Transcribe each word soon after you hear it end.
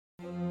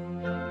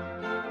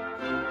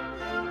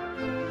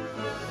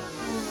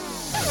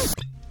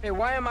Hey,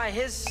 why am I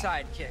his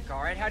sidekick,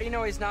 all right? How do you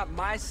know he's not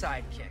my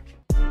sidekick?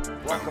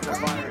 Welcome to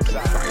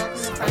Fireside. Welcome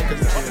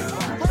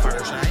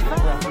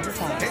to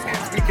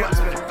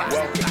Fireside.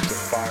 Welcome to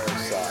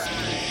Fireside.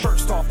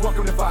 First off,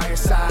 welcome to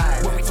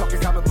Fireside. When we talking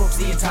comic books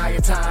the entire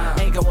time.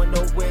 Ain't going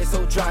nowhere,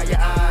 so dry your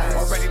eyes.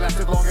 Already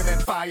lasted longer than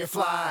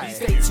Firefly.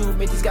 Stay tuned,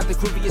 Mitch's got the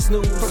grooviest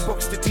news. From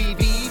books to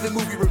TV, the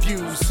movie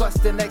reviews. Plus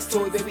the next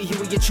toy, baby, here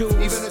we you choose.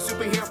 Even a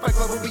superhero fight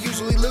club where we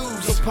usually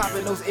lose. So pop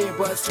in those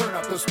earbuds, turn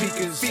up those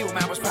speakers. Feel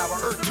Mama's power,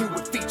 Earth 2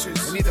 with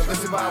features. And either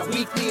listen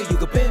bi-weekly or you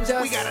can binge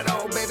us. We got it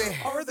all, baby.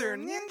 Are there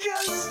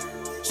ninjas?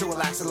 So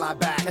relax and lie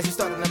back as we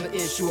start another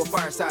issue of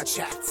Fireside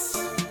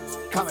Chats.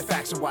 Comic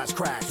facts and wise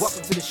cracks.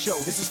 Welcome to the show.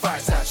 This is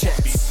Fireside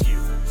Chats.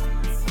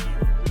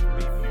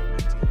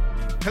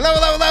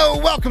 Hello.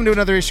 Welcome to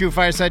another issue of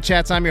Fireside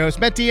Chats. I'm your host,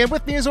 Meti, and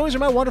with me, as always, are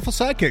my wonderful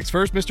sidekicks.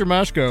 First, Mr.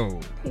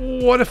 Mashko.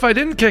 What if I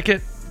didn't kick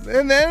it?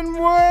 And then,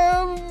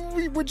 well,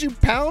 would you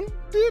pound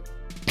it?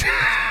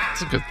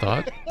 That's a good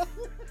thought.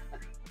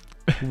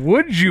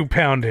 Would you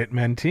pound it,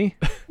 Menti?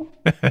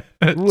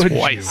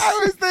 Twice.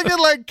 I was thinking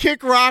like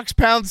kick rocks,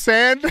 pound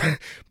sand,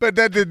 but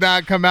that did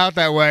not come out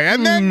that way.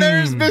 And then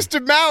there's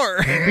Mr.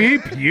 Maurer.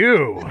 Beep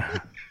you.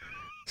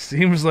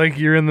 Seems like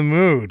you're in the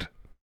mood.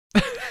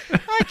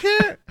 I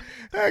can't.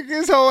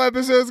 This whole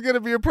episode's going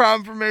to be a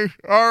problem for me.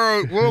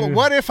 All right, well,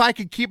 what if I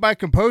could keep my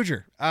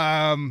composure?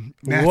 That's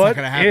not what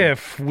gonna happen.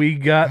 if we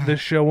got the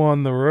show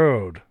on the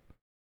road?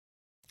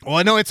 Well,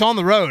 I know it's on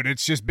the road.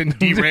 It's just been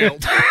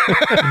derailed.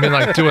 You mean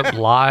like do it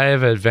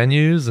live at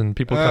venues and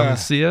people come and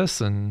see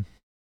us? And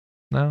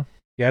no?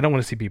 Yeah, I don't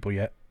want to see people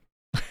yet.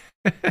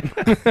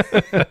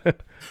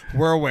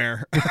 We're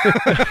aware.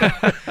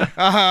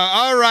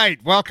 All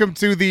right. Welcome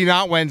to the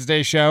Not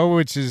Wednesday show,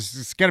 which is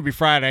it's going to be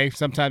Friday,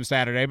 sometimes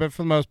Saturday, but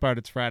for the most part,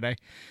 it's Friday,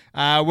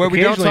 where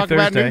we don't Occasionally talk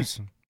about Thursday. news.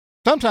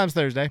 Sometimes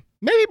Thursday,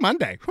 maybe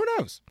Monday. Who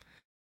knows?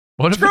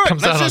 What if Screw it it.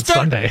 comes Let's out on just start-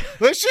 Sunday?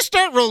 Let's just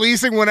start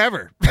releasing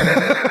whenever.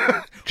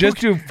 Just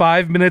do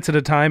 5 minutes at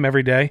a time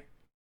every day.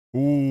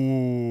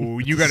 Ooh,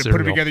 you got to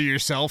put it Cereal. together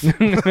yourself.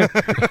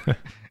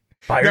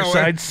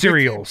 Fireside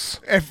cereals.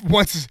 If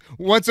once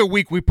a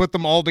week we put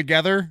them all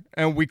together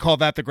and we call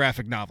that the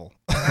graphic novel.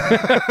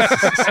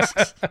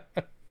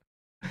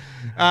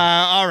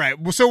 All right.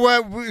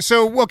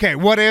 So okay.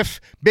 What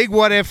if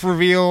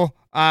reveal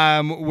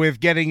with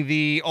getting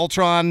the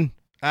Ultron?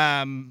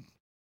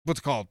 What's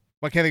it called?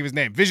 I can't think of his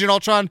name. Vision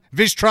Ultron?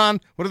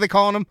 Vistron? What are they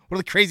calling him? What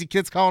are the crazy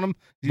kids calling him?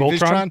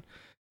 Voltron?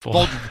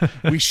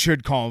 We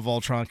should call him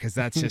Voltron because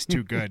that's just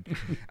too good.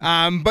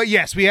 But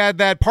yes, we had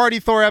that Party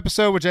Thor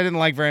episode, which I didn't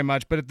like very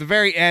much. But at the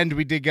very end,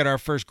 we did get our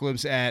first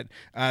glimpse at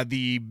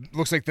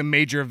looks like the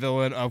major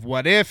villain of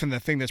What If, and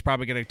the thing that's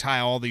probably going to tie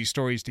all these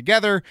stories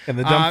together. And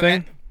the dumb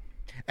thing?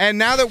 And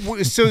now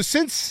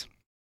that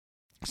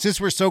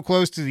since we're so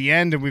close to the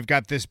end and we've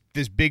got this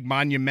big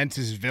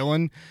monumentous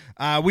villain,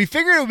 we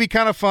figured it would be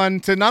kind of fun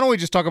to not only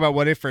just talk about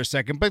What If for a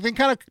second, but then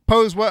kind of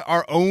pose what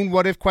our own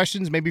What If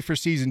questions maybe for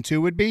season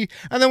 2 would be,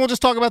 and then we'll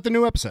just talk about the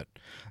new episode.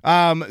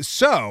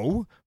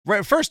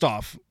 First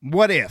off,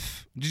 What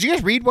If? Did you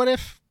guys read What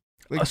If?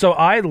 So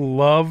I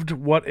loved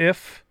What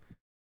If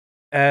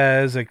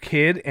as a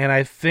kid, and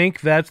I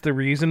think that's the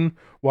reason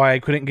why I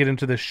couldn't get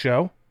into this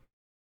show.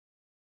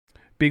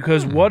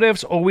 Because What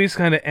If's always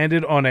kind of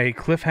ended on a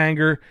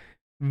cliffhanger.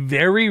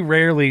 Very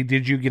rarely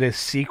did you get a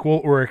sequel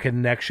or a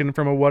connection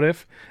from a What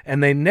If,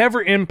 and they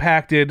never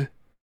impacted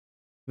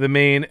the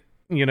main,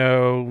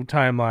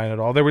 timeline at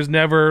all. There was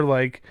never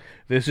like,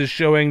 this is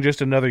showing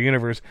just another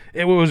universe.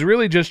 It was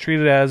really just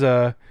treated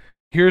as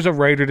here's a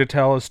writer to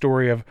tell a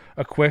story of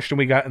a question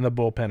we got in the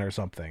bullpen or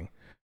something.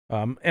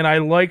 And I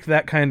liked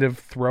that kind of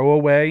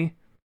throwaway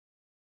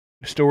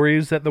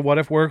stories that the What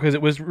If were, because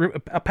it was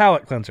a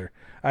palate cleanser.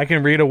 I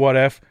can read a What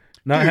If,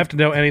 not have to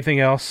know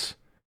anything else.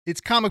 It's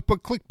comic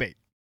book clickbait.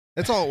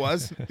 That's all it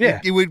was. Yeah.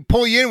 It would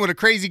pull you in with a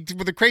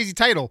crazy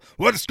title.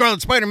 What if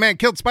Scarlet Spider-Man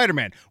killed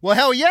Spider-Man? Well,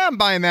 hell yeah, I'm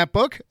buying that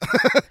book.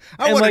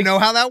 I want to know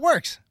how that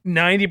works.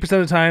 90% of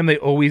the time, they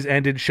always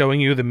ended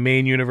showing you the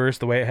main universe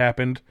the way it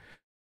happened.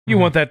 You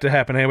want that to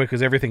happen anyway,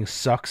 because everything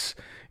sucks.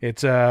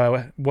 It's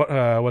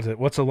what is it?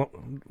 What's a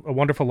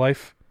Wonderful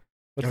Life?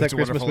 What's that It's a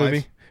Christmas Wonderful movie?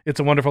 Life. It's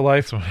a Wonderful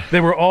Life. They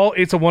were all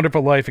It's a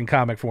Wonderful Life in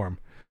comic form.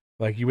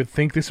 Like, you would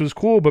think this was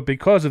cool, but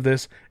because of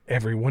this,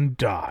 everyone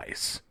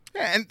dies.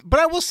 Yeah, but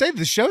I will say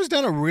the show's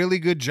done a really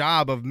good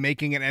job of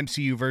making an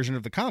MCU version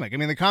of the comic. I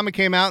mean, the comic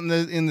came out in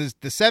the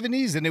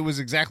 70s, and it was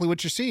exactly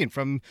what you're seeing.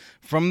 From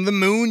the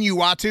moon,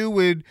 Uatu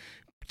would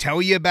tell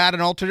you about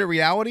an alternate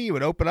reality. It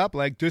would open up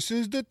like, this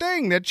is the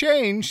thing that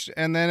changed,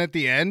 and then at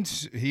the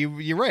end,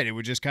 you're right. It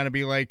would just kind of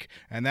be like,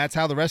 and that's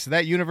how the rest of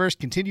that universe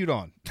continued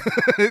on.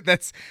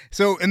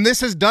 And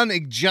this has done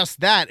just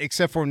that,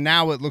 except for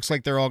now it looks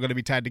like they're all going to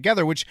be tied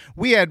together. Which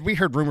we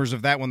heard rumors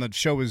of that when the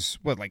show was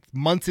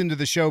months into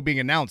the show being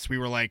announced. We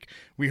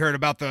heard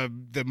about the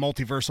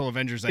multiversal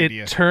Avengers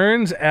idea. It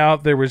turns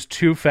out there was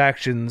 2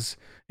 factions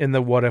in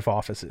the What If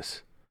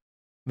offices.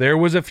 There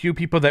was a few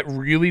people that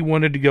really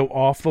wanted to go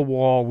off the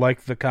wall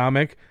like the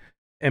comic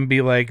and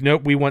be like,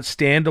 nope, we want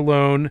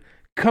standalone,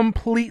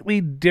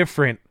 completely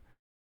different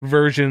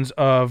versions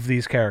of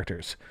these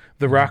characters,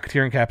 the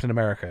Rocketeer and Captain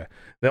America.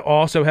 They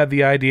also had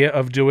the idea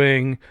of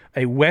doing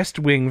a West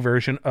Wing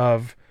version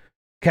of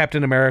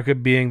Captain America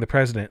being the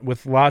president,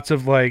 with lots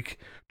of like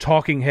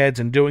talking heads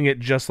and doing it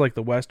just like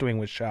the West Wing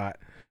was shot,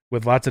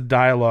 with lots of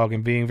dialogue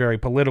and being very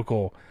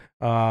political.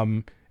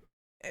 And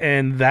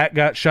that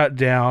got shut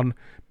down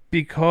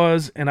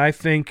because, and I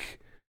think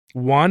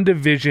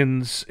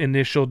WandaVision's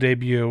initial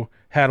debut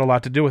had a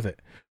lot to do with it,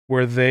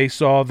 where they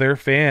saw their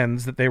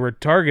fans that they were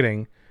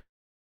targeting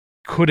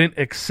couldn't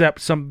accept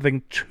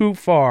something too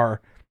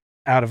far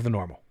out of the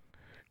normal.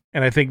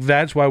 And I think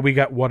that's why we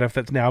got What If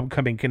that's now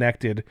becoming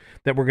connected,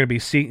 that we're going to be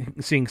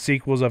seeing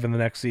sequels of in the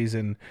next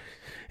season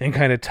and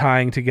kind of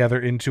tying together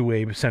into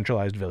a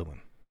centralized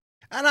villain.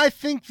 And I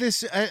think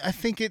I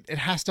think it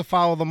has to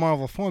follow the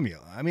Marvel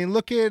formula. I mean,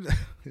 look at,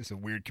 it's a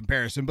weird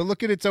comparison, but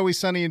look at It's Always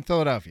Sunny in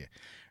Philadelphia.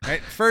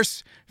 Right?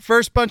 First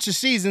bunch of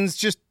seasons,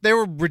 just they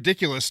were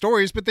ridiculous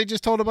stories, but they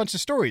just told a bunch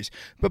of stories.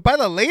 But by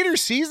the later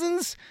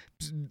seasons,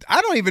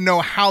 I don't even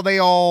know how they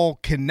all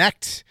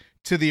connect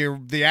to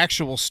the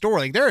actual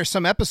story. Like, there are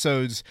some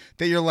episodes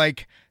that you're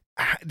like,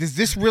 is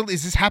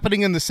this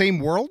happening in the same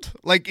world?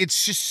 Like,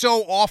 it's just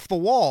so off the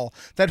wall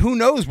that who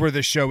knows where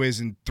this show is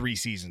in 3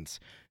 seasons.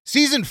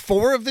 Season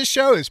 4 of this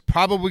show is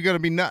probably going to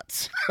be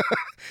nuts.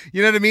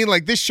 You know what I mean?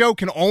 Like, this show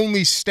can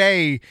only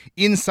stay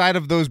inside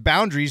of those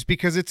boundaries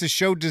because it's a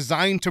show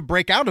designed to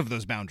break out of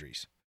those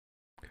boundaries.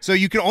 So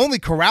you can only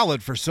corral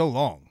it for so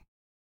long.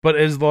 But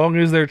as long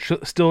as they're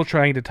still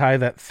trying to tie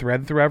that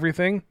thread through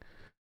everything,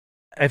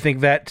 I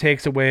think that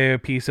takes away a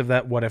piece of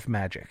that what if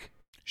magic.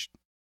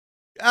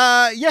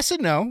 Yes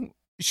and no.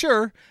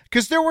 Sure.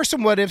 Because there were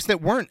some what ifs that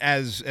weren't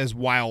as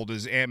wild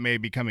as Aunt May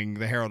becoming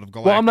the Herald of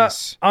Galactus. Well,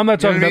 I'm not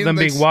talking about them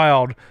being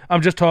wild.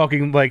 I'm just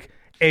talking like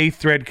a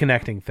thread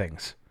connecting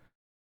things.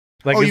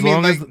 Like,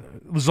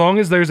 as long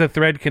as there's a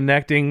thread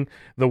connecting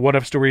the what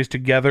if stories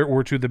together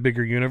or to the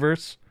bigger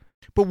universe.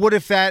 But what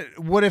if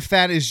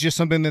that is just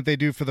something that they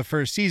do for the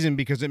first season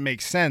because it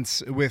makes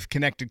sense with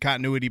connected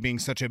continuity being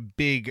such a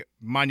big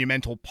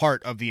monumental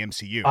part of the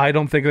MCU? I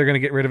don't think they're going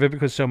to get rid of it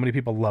because so many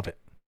people love it.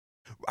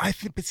 I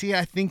think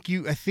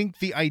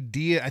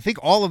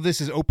all of this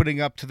is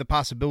opening up to the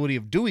possibility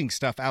of doing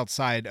stuff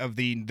outside of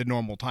the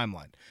normal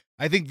timeline.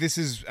 I think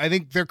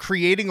they're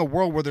creating a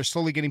world where they're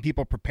slowly getting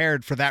people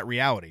prepared for that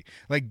reality,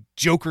 like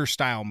Joker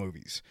style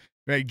movies.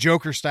 Right,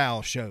 Joker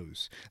style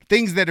shows,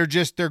 things that are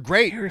they're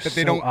great, You're but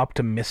they so don't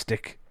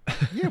optimistic.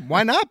 Yeah,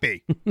 why not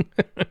be?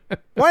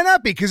 Why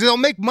not be? Because it'll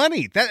make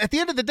money. That at the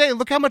end of the day,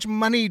 look how much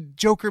money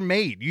Joker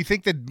made. You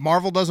think that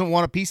Marvel doesn't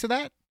want a piece of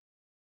that?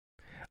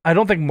 I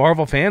don't think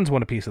Marvel fans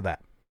want a piece of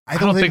that. I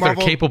don't think they're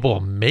capable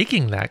of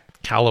making that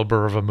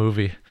caliber of a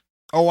movie.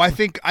 Oh, I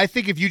think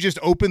if you just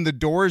open the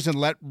doors and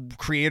let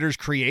creators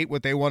create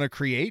what they want to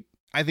create,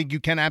 I think you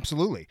can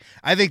absolutely.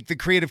 I think the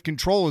creative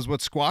control is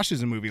what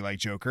squashes a movie like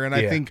Joker, and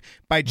I think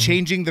by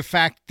changing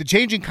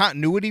changing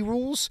continuity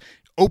rules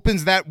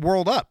opens that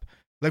world up.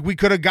 Like, we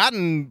could have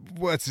gotten,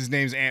 what's his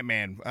name's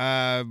Ant-Man? What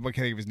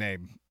can I think of his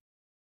name?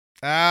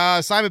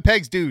 Simon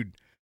Pegg's dude.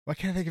 What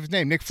can I think of his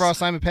name? Nick Frost,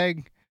 Simon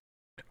Pegg.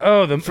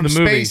 Oh, the from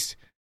movie. Space.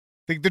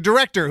 The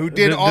director who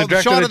did all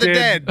the Shaun of the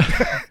Dead.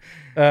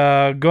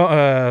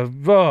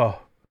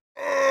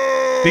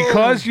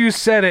 Because you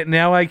said it,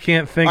 now I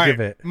can't think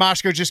of it.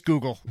 Moshko, just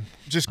Google.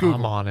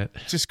 I'm on it.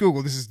 Just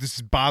Google. This is going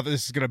to bother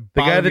the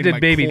guy that me to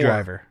did Baby core.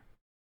 Driver.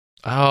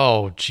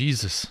 Oh,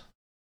 Jesus.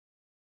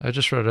 I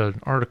just read an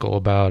article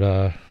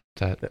about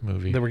that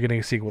movie. That we're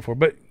getting a sequel for.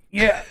 But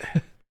yeah,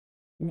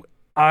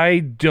 I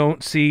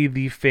don't see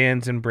the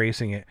fans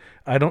embracing it.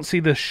 I don't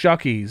see the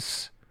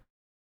Shuckies,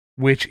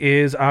 which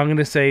is, I'm going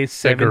to say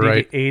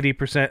 70 to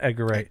 80%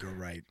 Edgar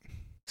Wright.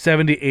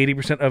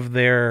 70-80% of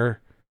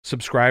their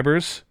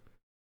subscribers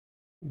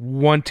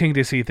wanting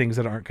to see things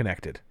that aren't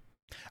connected.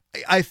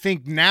 I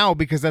think now,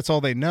 because that's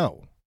all they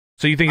know.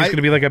 So you think it's going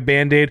to be like a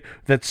Band-Aid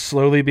that's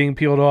slowly being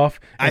peeled off,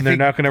 and they're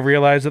not going to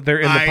realize that they're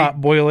in the pot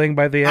boiling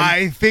by the end?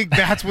 I think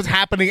that's what's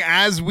happening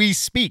as we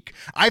speak.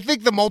 I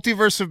think the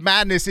Multiverse of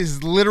Madness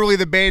is literally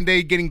the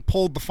Band-Aid getting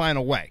pulled the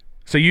final way.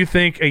 So you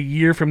think a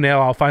year from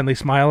now I'll finally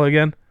smile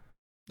again?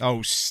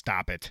 Oh,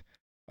 stop it.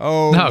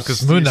 Oh, no,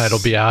 because Moon Knight will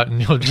be out,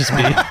 and you'll just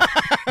be...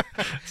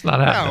 It's not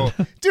happening.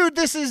 No. Dude,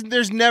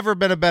 there's never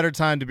been a better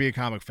time to be a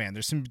comic fan.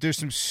 There's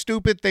some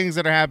stupid things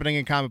that are happening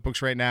in comic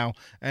books right now,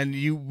 and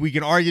we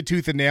can argue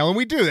tooth and nail, and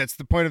we do. That's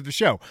the point of the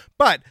show.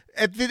 But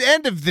at the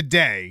end of the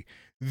day,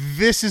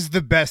 this is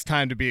the best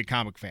time to be a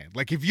comic fan.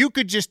 Like, if you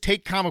could just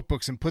take comic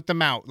books and put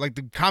them out, like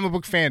the comic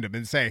book fandom,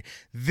 and say,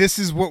 this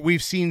is what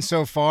we've seen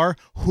so far,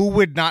 who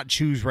would not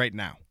choose right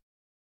now?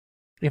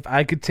 If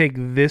I could take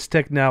this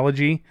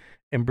technology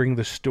and bring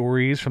the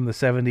stories from the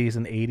 70s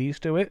and 80s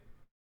to it,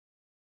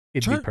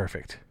 it'd be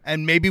perfect.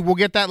 And maybe we'll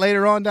get that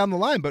later on down the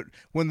line, but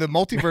when the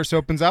multiverse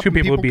opens up, Two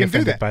people would be can do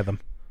offended that. by them.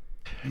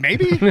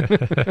 Maybe,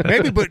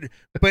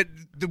 but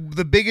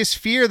the biggest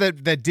fear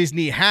that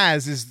Disney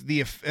has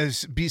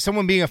is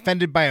someone being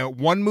offended by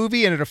one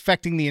movie and it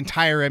affecting the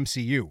entire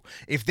MCU.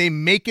 If they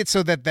make it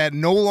so that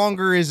no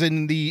longer is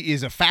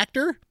a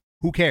factor,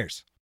 who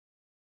cares?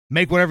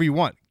 Make whatever you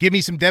want. Give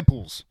me some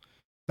Deadpools.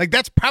 Like,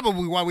 that's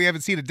probably why we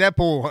haven't seen a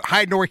Deadpool,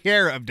 hide nor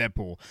hair of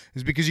Deadpool,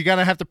 is because you got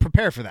to have to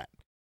prepare for that.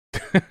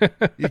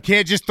 You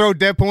can't just throw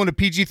Deadpool in a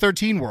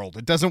PG-13 world.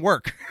 It doesn't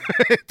work.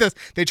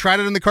 They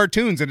tried it in the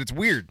cartoons, and it's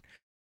weird.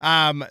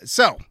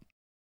 So,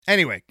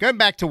 anyway, going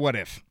back to What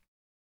If.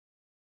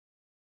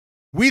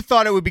 We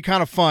thought it would be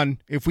kind of fun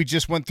if we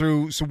just went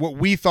through what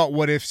we thought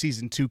What If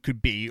Season 2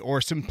 could be, or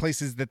some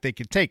places that they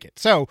could take it.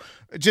 So,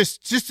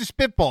 just to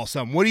spitball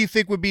some, what do you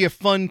think would be a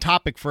fun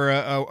topic for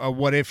a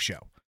What If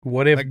show?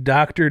 What if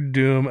Doctor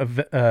Doom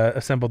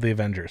assembled the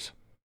Avengers?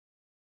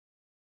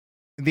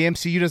 The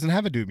MCU doesn't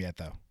have a Doom yet,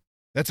 though.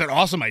 That's an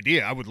awesome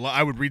idea. I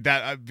would read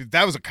that. If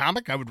that was a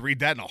comic, I would read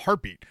that in a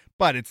heartbeat.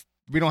 But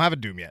we don't have a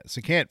Doom yet, so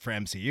you can't for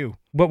MCU.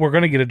 But we're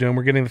going to get a Doom.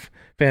 We're getting the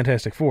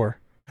Fantastic Four.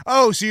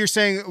 Oh, so you're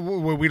saying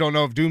we don't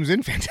know if Doom's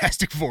in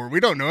Fantastic Four. We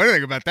don't know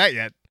anything about that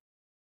yet.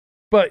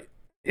 But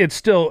it's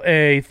still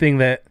a thing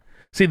but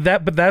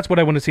that's what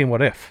I want to see in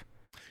What If.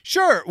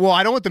 Sure. Well,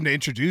 I don't want them to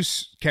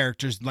introduce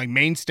characters, like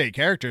mainstay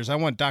characters. I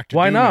want Dr.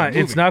 Why Doom not? in the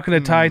movie. It's not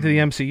going to tie to the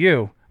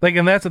MCU. Like,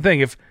 and that's the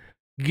thing.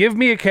 Give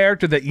me a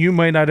character that you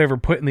might not ever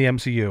put in the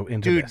MCU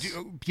into this.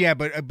 Yeah,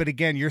 but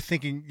again, you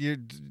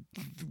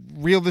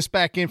reel this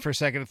back in for a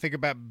second and think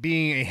about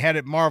being a head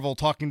at Marvel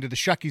talking to the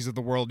Shuckies of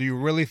the world. Do you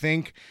really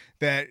think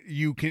that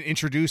you can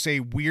introduce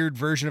a weird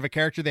version of a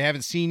character they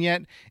haven't seen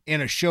yet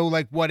in a show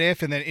like What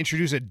If, and then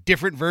introduce a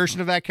different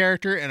version of that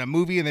character in a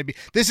movie? And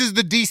this is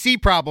the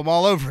DC problem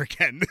all over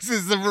again. This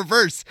is the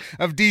reverse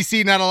of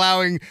DC not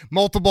allowing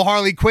multiple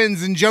Harley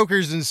Quinns and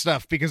Jokers and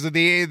stuff because of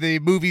the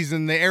movies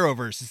in the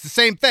Arrowverse. It's the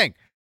same thing.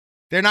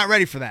 They're not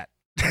ready for that.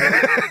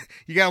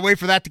 You got to wait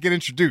for that to get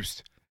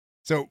introduced.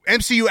 So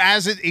MCU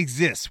as it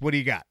exists, what do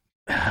you got?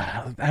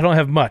 I don't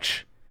have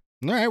much.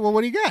 All right, well,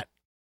 what do you got?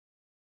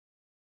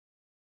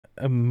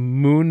 A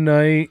Moon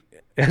Knight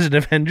as an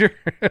Avenger?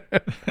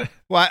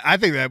 Well, I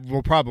think that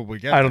we'll probably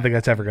get I don't think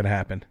that's ever going to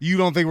happen. You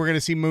don't think we're going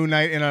to see Moon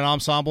Knight in an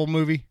ensemble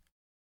movie?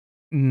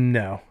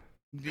 No.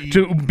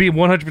 To be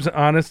 100%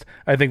 honest,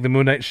 I think the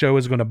Moon Knight show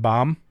is going to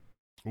bomb.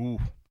 Ooh.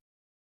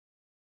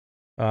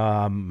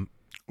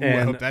 And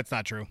I hope that's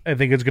not true. I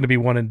think it's going to be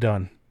one and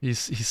done. He's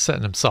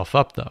setting himself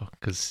up, though,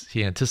 because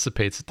he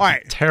anticipates it to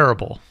be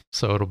terrible,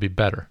 so it'll be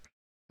better.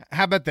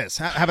 How about this?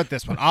 How about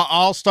this one?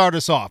 I'll start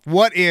us off.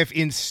 What if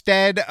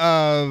instead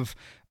of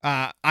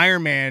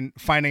Iron Man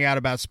finding out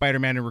about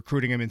Spider-Man and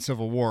recruiting him in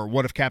Civil War,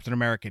 what if Captain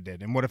America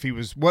did? And what if he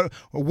was what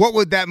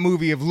would that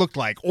movie have looked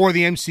like, or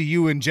the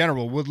MCU in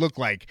general would look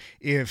like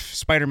if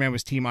Spider-Man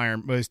was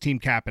Team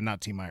Cap and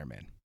not Team Iron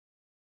Man?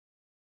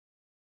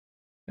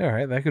 All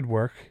right, that could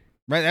work.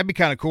 Right, that'd be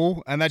kind of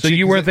cool. And that so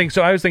you weren't thinking.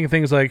 So I was thinking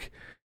things like,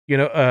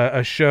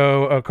 a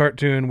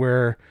cartoon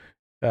where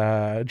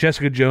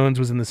Jessica Jones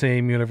was in the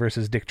same universe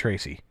as Dick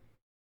Tracy.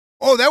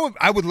 Oh,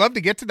 I would love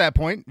to get to that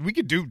point. We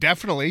could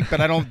definitely, but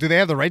I don't. Do they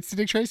have the rights to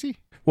Dick Tracy?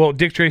 Well,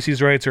 Dick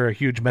Tracy's rights are a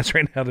huge mess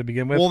right now to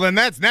begin with. Well, then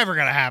that's never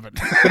gonna happen.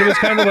 But it was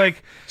kind of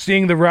like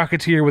seeing the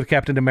Rocketeer with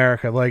Captain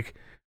America, like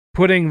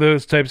putting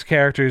those types of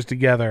characters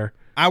together.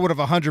 I would have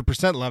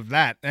 100% loved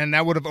that, and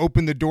that would have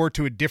opened the door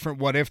to a different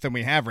What If than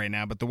we have right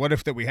now. But the What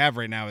If that we have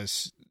right now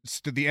is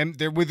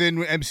they're within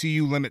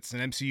MCU limits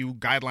and MCU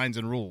guidelines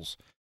and rules.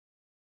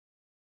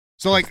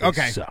 So, like,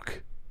 okay,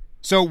 suck.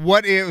 So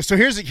what if? So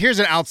here's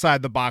an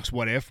outside the box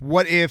What If.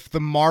 What if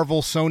the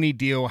Marvel Sony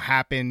deal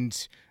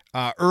happened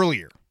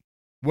earlier?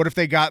 What if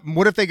they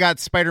got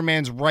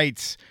Spider-Man's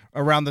rights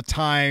around the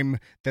time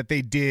that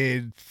they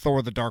did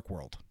Thor: The Dark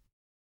World?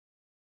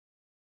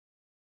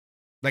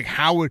 Like,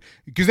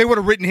 because they would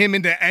have written him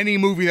into any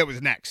movie that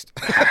was next.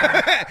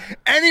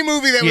 Any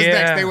movie that was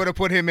next, they would have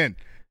put him in.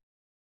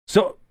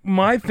 So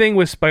my thing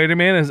with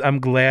Spider-Man is I'm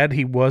glad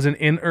he wasn't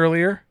in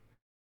earlier,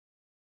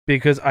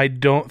 because I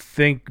don't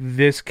think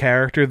this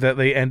character that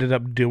they ended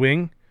up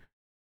doing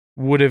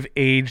would have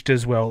aged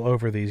as well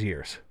over these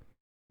years.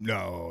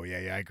 No, yeah,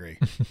 I agree.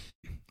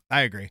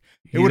 I agree. It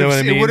You would know have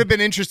what I mean? It would have been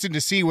interesting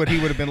to see what he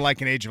would have been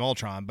like in Age of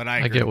Ultron, but I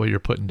agree. I get what you're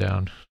putting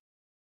down.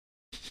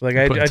 Like,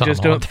 You're I putting Tom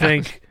just don't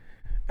Holland think...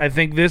 I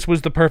think this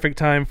was the perfect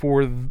time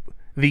for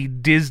the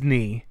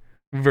Disney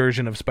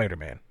version of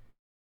Spider-Man.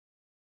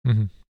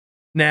 Mm-hmm.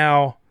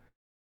 Now,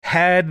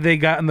 had they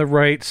gotten the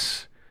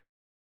rights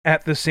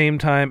at the same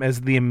time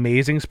as The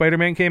Amazing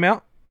Spider-Man came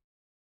out,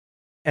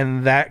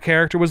 and that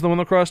character was the one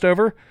that crossed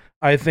over,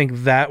 I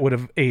think that would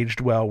have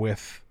aged well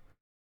with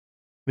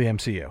the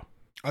MCU.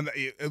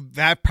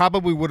 That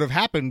probably would have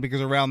happened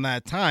because around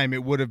that time,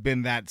 it would have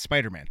been that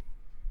Spider-Man.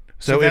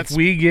 So if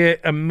we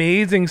get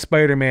Amazing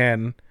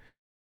Spider-Man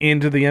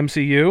into the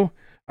MCU,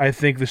 I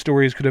think the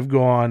stories could have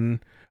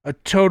gone a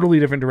totally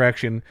different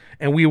direction,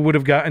 and we would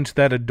have gotten to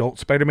that adult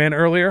Spider-Man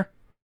earlier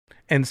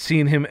and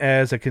seen him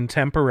as a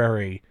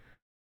contemporary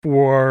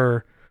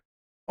for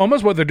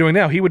almost what they're doing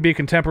now. He would be a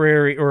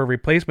contemporary or a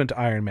replacement to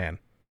Iron Man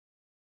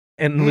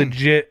and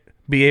legit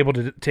be able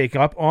to take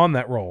up on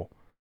that role.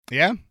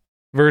 Yeah.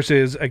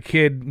 Versus a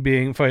kid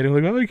fighting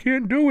like, oh, I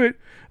can't do it.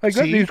 I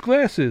got these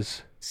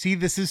glasses. See,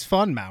 this is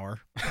fun, Maurer.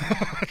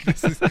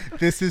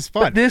 This is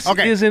fun. But this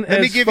okay, isn't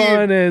let me as give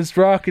fun as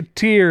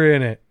Rocketeer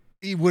in it.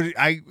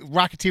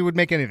 Rocketeer would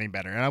make anything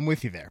better, and I'm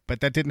with you there, but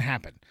that didn't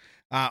happen.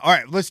 All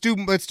right, let's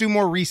do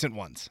more recent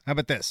ones. How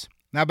about this?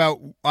 How about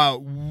how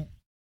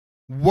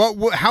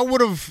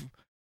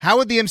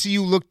would the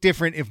MCU look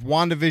different if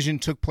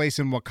WandaVision took place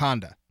in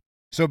Wakanda?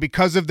 So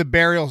because of the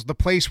burials, the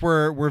place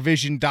where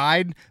Vision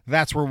died,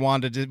 that's where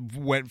Wanda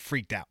went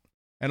freaked out.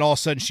 And all of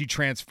a sudden she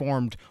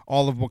transformed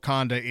all of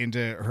Wakanda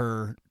into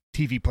her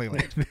TV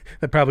playland.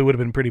 That probably would have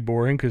been pretty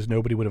boring because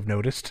nobody would have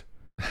noticed.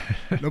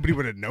 Nobody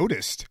would have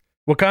noticed.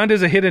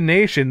 Wakanda's a hidden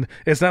nation.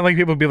 It's not like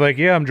people would be like,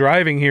 yeah, I'm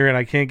driving here and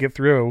I can't get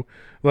through.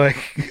 Like,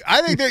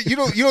 I think that you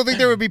don't think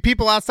there would be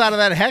people outside of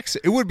that hex?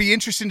 It would be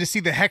interesting to see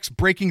the hex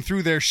breaking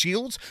through their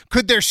shields.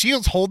 Could their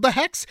shields hold the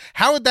hex?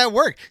 How would that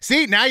work?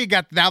 See, now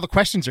the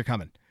questions are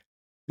coming.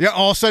 Yeah,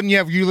 all of a sudden you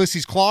have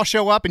Ulysses Claw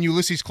show up, and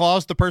Ulysses Claw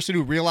is the person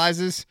who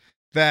realizes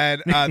that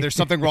there's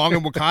something wrong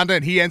in Wakanda,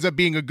 and he ends up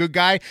being a good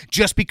guy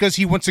just because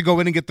he wants to go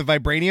in and get the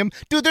vibranium.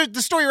 Dude,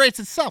 the story writes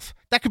itself.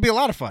 That could be a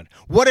lot of fun.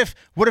 What if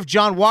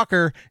John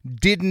Walker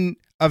didn't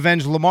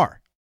avenge Lamar?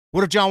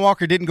 What if John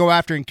Walker didn't go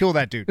after and kill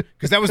that dude?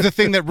 Because that was the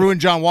thing that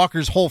ruined John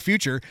Walker's whole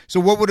future. So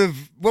what would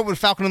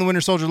Falcon and the Winter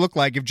Soldier look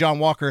like if John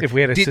Walker if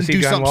we had a didn't sissy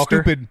do John something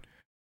Walker? stupid?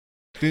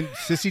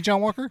 Sissy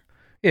John Walker?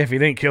 Yeah, if he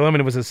didn't kill him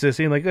and it was a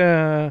sissy, like,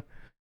 I'm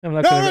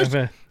not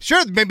gonna.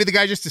 Sure, maybe the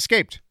guy just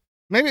escaped.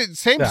 Maybe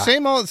same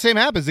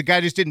happens. The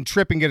guy just didn't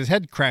trip and get his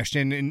head crashed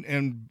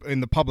in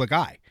the public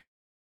eye.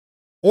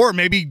 Or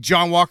maybe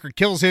John Walker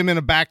kills him in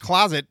a back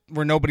closet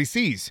where nobody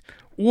sees.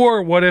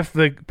 Or what if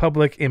the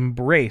public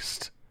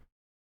embraced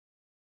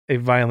a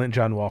violent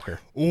John Walker?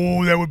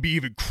 Oh, that would be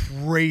even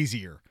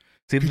crazier.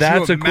 See,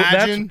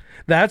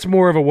 that's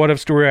more of a what if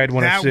story I'd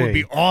want to see. That would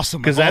be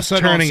awesome. Because that's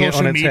turning it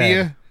on its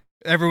head.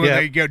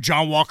 Everyone,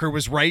 John Walker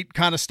was right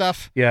kind of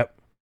stuff. Yep.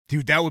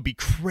 Dude, that would be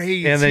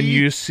crazy. And then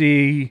you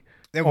see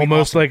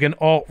almost like an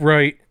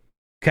alt-right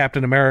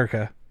Captain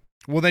America.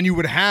 Well, then that's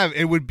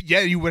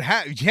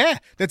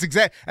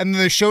exact. And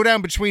the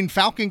showdown between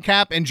Falcon,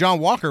 Cap, and John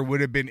Walker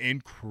would have been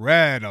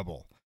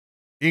incredible.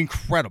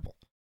 Incredible.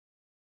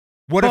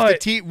 What if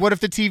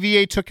the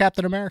TVA took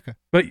Captain America?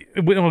 But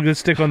let's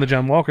stick on the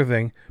John Walker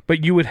thing.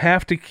 But you would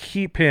have to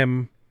keep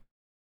him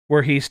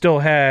where he still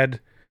had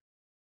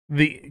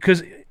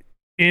because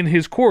in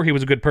his core he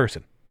was a good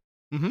person.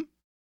 Mm-hmm.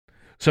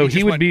 So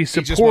he would be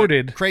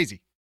supported.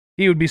 Crazy.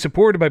 He would be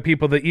supported by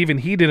people that even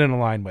he didn't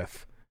align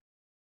with.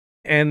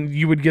 And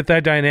you would get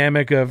that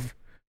dynamic of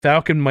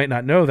Falcon might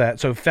not know that.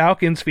 So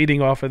Falcon's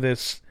feeding off of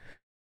this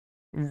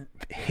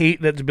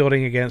hate that's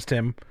building against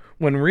him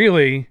when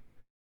really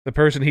the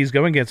person he's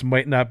going against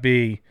might not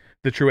be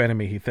the true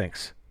enemy he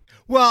thinks.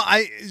 Well,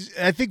 I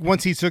think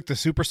once he took the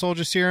super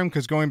soldier serum,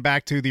 because going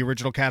back to the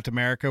original Captain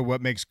America,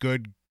 what makes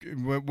good,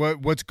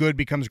 what's good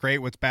becomes great,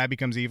 what's bad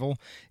becomes evil.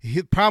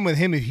 The problem with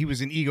him is he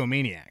was an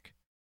egomaniac.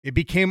 It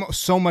became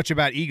so much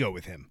about ego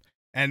with him.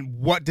 And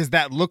what does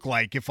that look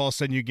like if all of a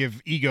sudden you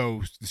give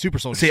ego the super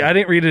soldier serum? I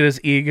didn't read it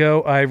as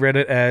ego. I read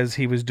it as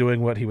he was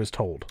doing what he was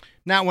told.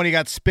 Not when he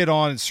got spit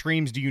on and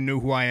screams, "Do you know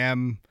who I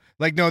am?"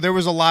 Like, no, there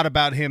was a lot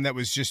about him that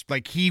was just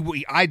like,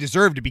 I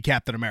deserve to be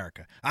Captain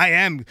America. I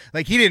am.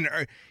 Like, in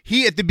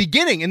the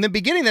beginning,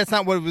 that's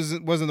not what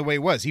wasn't the way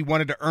it was. He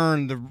wanted to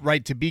earn the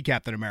right to be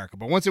Captain America.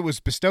 But once it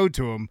was bestowed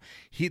to him,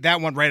 that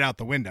went right out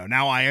the window.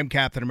 Now I am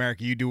Captain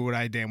America. You do what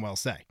I damn well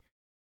say.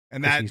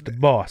 And that he's the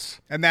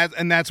boss. And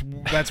that's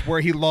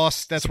where he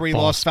lost. That's where he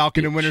lost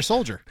Falcon and Winter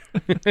Soldier.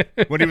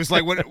 When he was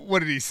like, what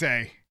did he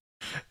say?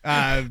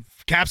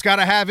 Cap's got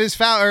to have his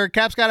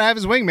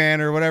wingman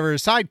or whatever,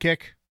 his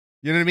sidekick.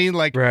 You know what I mean?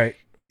 Like, right.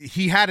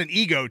 He had an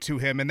ego to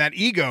him, and that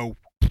ego,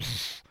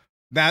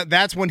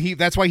 that's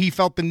why he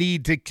felt the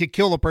need to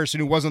kill a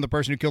person who wasn't the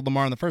person who killed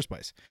Lamar in the first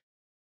place.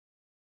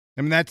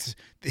 I mean, that's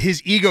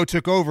his ego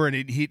took over,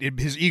 and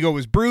his ego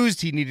was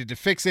bruised. He needed to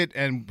fix it,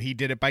 and he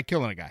did it by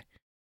killing a guy.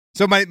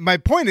 So my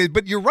point is,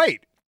 but you're right.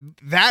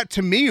 That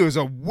to me was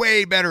a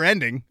way better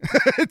ending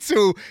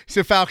to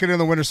Falcon and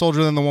the Winter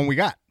Soldier than the one we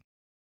got.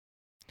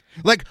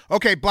 Like,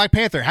 okay, Black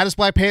Panther.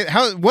 What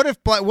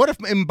if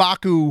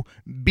M'Baku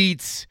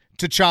beats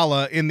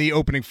T'Challa in the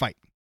opening fight?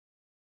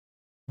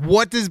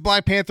 What does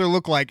Black Panther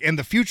look like in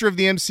the future of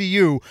the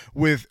MCU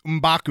with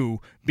M'Baku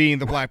being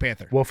the Black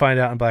Panther? We'll find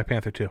out in Black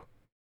Panther 2.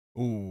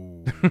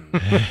 Ooh.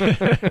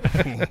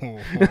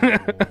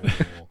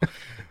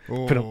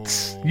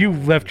 You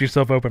left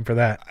yourself open for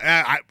that.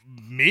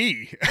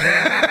 Me?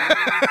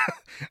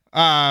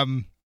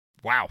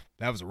 Wow,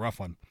 that was a rough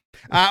one.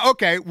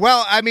 Okay,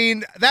 well, I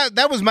mean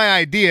that was my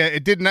idea.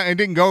 It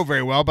didn't go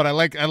very well, but I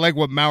like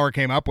what Maurer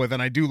came up with,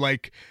 and I do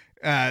like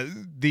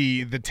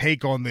the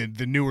take on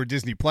the newer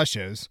Disney Plus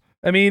shows.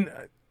 I mean,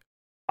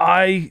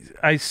 I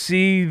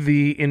see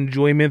the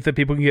enjoyment that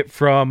people can get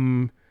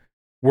from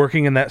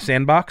working in that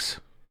sandbox.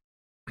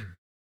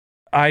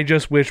 I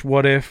just wish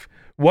what if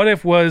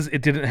was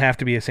it didn't have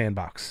to be a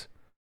sandbox.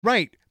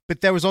 Right. But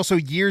there was also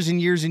years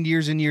and years and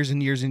years and years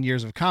and years and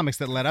years of comics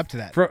that led up to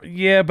that.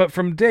 But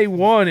from day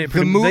one,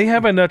 they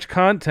have enough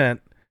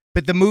content.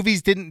 But the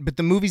movies didn't. But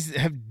the movies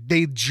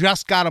they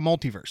just got a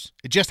multiverse.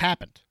 It just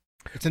happened.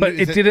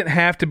 It didn't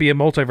have to be a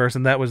multiverse,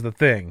 and that was the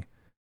thing.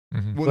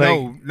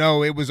 Well,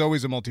 no, it was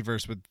always a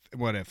multiverse with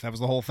What If. That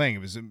was the whole thing.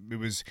 It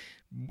was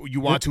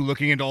Uatu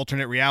looking into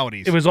alternate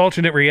realities. It was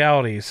alternate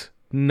realities,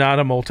 not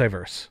a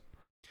multiverse.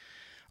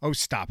 Oh,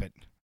 stop it!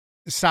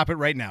 Stop it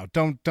right now!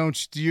 Don't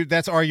you?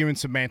 That's arguing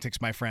semantics,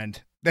 my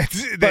friend. That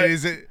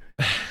is it.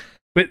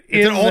 But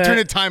it's an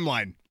alternate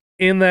timeline.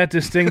 In that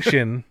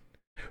distinction,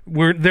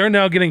 they're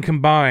now getting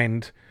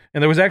combined,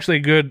 and there was actually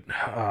a good.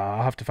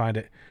 I'll have to find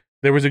it.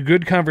 There was a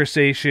good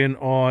conversation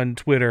on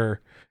Twitter,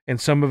 and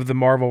some of the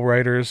Marvel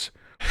writers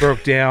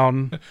broke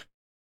down.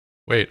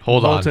 Wait,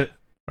 hold on.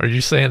 Are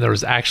you saying there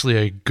was actually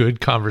a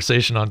good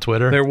conversation on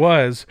Twitter? There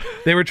was.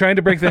 They were trying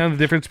to break down the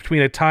difference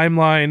between a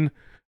timeline,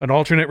 an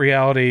alternate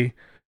reality,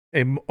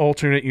 an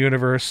alternate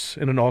universe,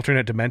 and an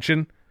alternate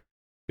dimension,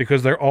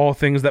 because they're all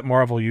things that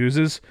Marvel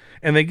uses.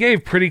 And they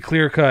gave pretty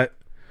clear cut,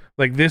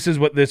 like, this is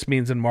what this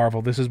means in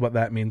Marvel, this is what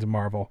that means in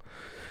Marvel.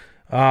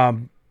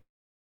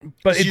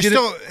 But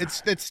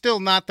it's still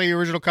not the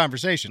original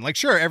conversation. Like,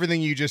 sure,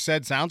 everything you just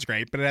said sounds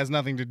great, but it has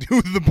nothing to do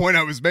with the point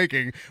I was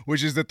making,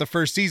 which is that the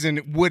first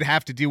season would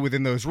have to deal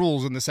within those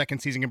rules, and the second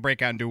season can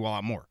break out and do a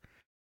lot more.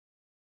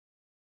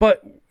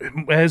 But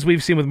as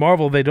we've seen with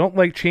Marvel, they don't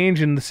like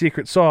changing the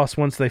secret sauce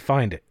once they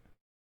find it.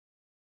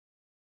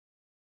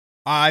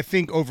 I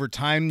think over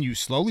time you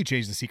slowly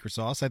change the secret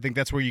sauce. I think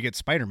that's where you get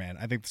Spider-Man.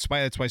 I think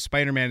that's why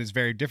Spider-Man is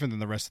very different than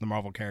the rest of the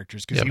Marvel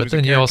characters. Yeah, but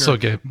then you also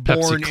get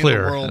Pepsi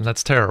Clear, and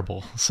that's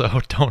terrible. So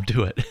don't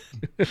do it.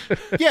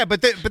 Yeah,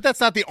 but that's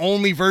not the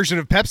only version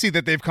of Pepsi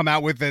that they've come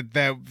out with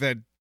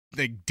that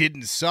they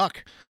didn't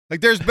suck.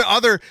 Like there was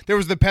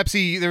the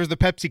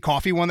Pepsi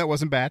coffee one that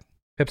wasn't bad.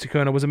 Pepsi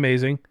Kona was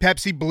amazing.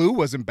 Pepsi Blue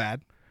wasn't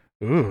bad.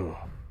 Ooh.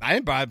 I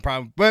didn't buy the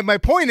problem. But my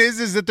point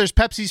is that there's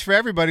Pepsis for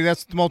everybody.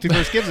 That's what the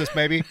multiverse gives us,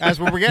 baby. That's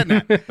what we're getting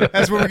at.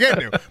 That's what we're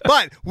getting to.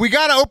 But we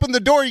got to open the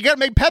door. You got to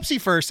make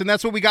Pepsi first, and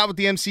that's what we got with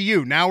the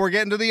MCU. Now we're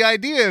getting to the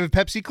idea of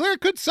Pepsi Clear.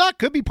 Could suck.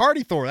 Could be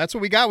Party Thor. That's what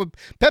we got with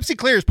Pepsi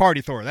Clear is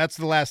Party Thor. That's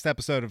the last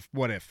episode of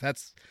What If.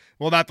 That's,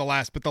 well, not the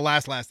last, but the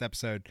last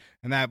episode.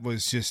 And that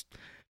was just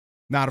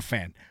not a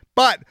fan.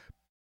 But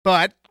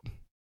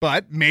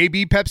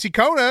maybe Pepsi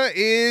Kona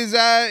is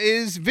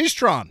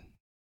Vistron.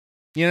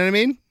 You know what I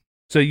mean?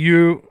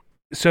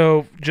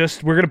 So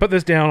just we're gonna put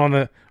this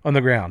down on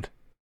the ground.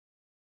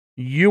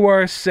 You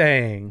are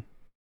saying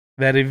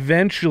that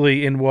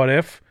eventually in What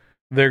If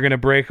they're gonna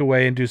break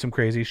away and do some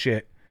crazy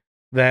shit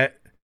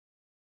that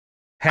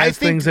has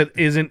things that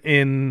isn't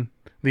in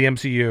the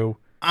MCU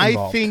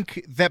involved. I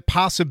think that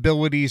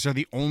possibilities are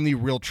the only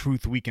real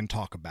truth we can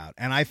talk about.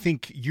 And I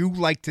think you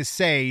like to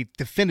say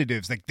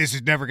definitives, like this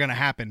is never gonna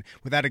happen,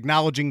 without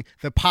acknowledging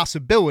the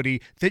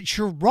possibility that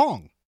you're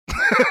wrong.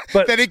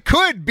 But that it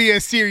could be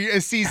a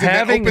season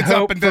that opens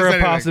up and does having hope for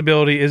a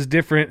possibility is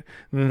different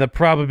than the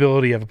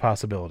probability of a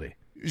possibility.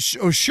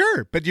 Oh,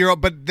 sure, but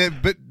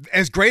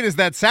as great as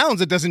that sounds,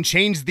 it doesn't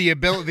change the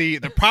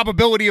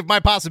probability of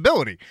my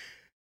possibility.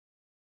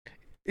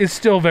 It's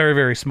still very,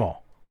 very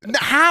small.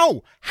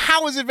 How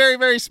is it very,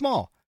 very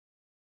small?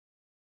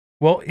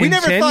 Well, in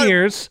 10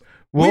 years,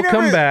 we'll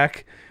come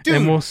back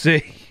and we'll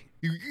see.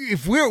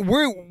 If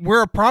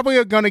we're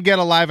probably going to get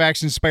a live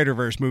action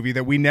Spider-Verse movie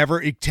that we never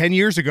 10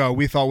 years ago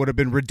we thought would have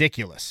been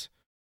ridiculous.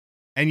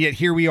 And yet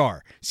here we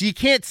are. So you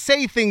can't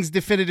say things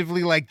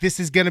definitively like this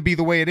is going to be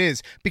the way it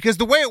is, because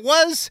the way it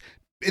was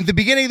in the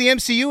beginning of the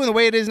MCU and the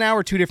way it is now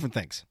are two different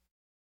things.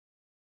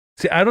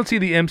 See, I don't see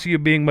the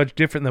MCU being much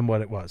different than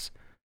what it was.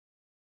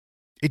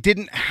 It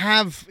didn't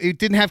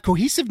have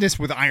cohesiveness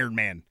with Iron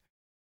Man.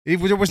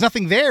 There was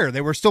nothing there.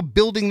 They were still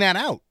building that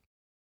out.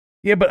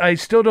 Yeah, but I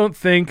still don't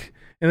think,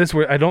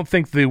 I don't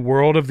think the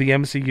world of the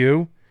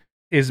MCU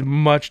is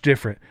much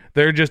different.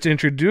 They're just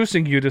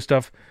introducing you to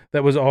stuff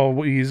that was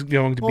always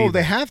going to be. Oh,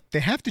 they have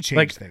to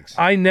change things.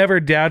 I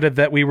never doubted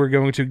that we were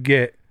going to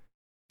get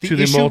to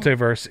the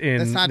multiverse in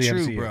the MCU. That's not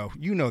true, bro.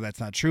 You know that's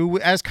not true.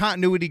 As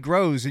continuity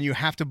grows and you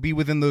have to be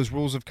within those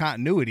rules of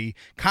continuity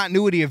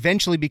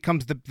eventually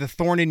becomes the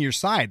thorn in your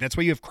side. That's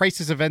why you have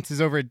crisis events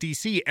over at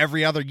DC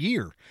every other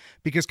year,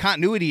 because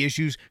continuity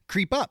issues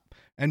creep up.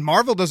 And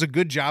Marvel does a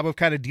good job of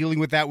kind of dealing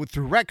with that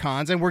through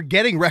retcons, and we're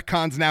getting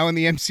retcons now in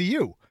the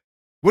MCU.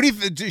 What do you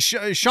think?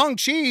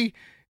 Shang-Chi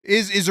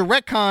is a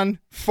retcon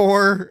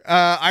for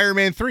Iron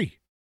Man 3.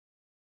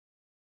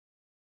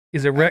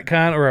 Is a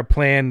retcon or a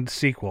planned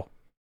sequel?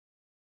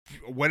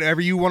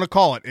 Whatever you want to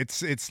call it. It's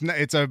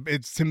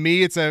to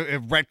me it's a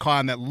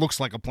retcon that looks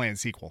like a planned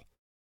sequel.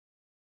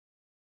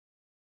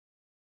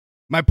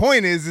 My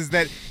point is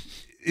that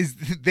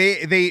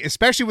they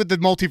especially with the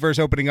multiverse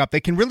opening up, they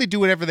can really do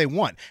whatever they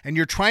want, and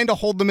you're trying to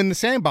hold them in the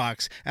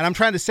sandbox. And I'm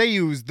trying to say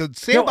the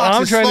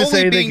sandbox is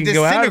slowly being disintegrated.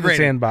 Go out of the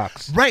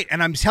sandbox. Right,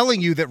 and I'm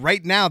telling you that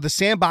right now the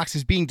sandbox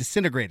is being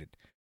disintegrated.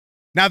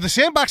 Now the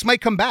sandbox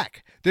might come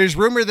back. There's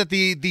rumor that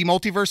the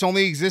multiverse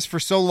only exists for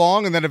so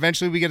long, and that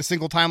eventually we get a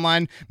single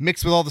timeline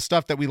mixed with all the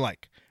stuff that we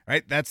like.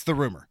 Right, that's the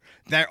rumor.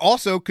 That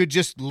also could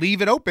just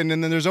leave it open,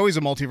 and then there's always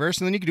a multiverse,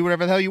 and then you can do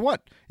whatever the hell you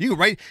want. You can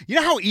write. You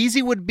know how easy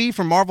it would be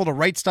for Marvel to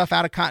write stuff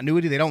out of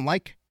continuity they don't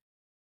like?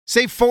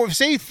 Say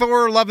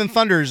Thor: Love and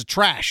Thunder is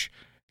trash.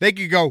 They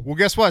could go, well,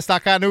 guess what? It's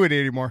not continuity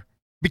anymore.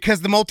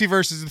 because the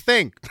multiverse is a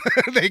thing.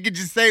 They could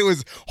just say it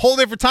was a whole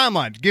different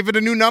timeline. Give it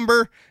a new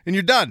number, and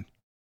you're done.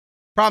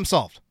 Problem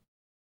solved.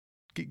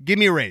 Give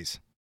me a raise.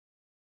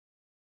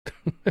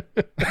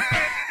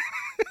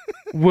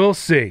 We'll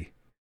see.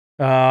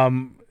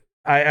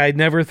 I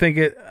never think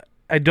it.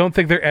 I don't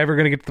think they're ever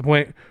going to get to the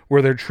point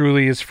where there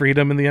truly is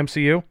freedom in the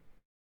MCU.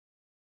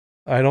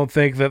 I don't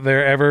think that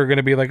they're ever going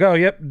to be like, oh,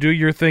 yep, do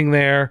your thing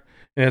there,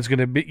 and it's going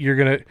to be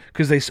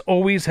because they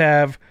always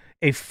have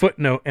a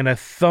footnote and a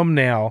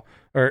thumbnail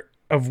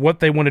of what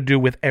they want to do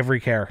with every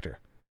character.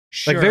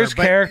 Sure, like there's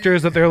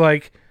characters that they're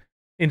like,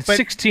 in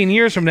 16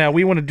 years from now,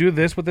 we want to do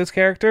this with this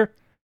character.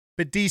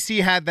 But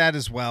DC had that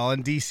as well,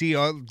 and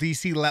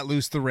DC let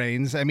loose the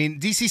reins. I mean,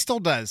 DC still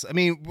does. I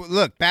mean,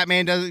 look,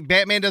 Batman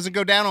doesn't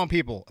go down on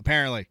people,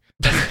 apparently.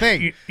 That's the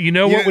thing. you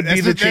know what would be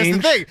the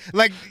change? That's the thing.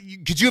 Like,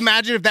 could you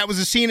imagine if that was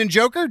a scene in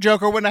Joker?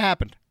 Joker wouldn't have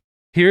happened.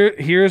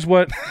 Here's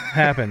what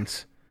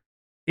happens.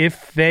 If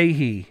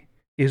Fahey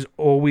is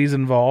always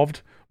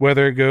involved,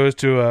 whether it goes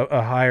to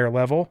a higher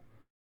level,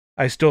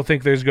 I still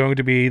think there's going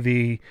to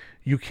be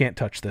you can't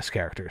touch this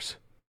characters.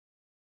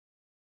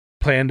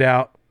 Planned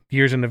out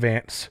years in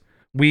advance.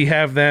 We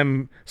have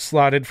them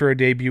slotted for a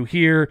debut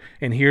here,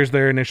 and here's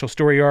their initial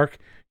story arc.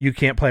 You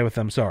can't play with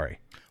them. Sorry.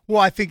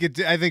 Well, I think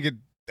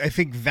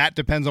that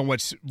depends on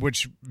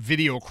which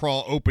video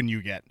crawl open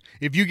you get.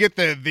 If you get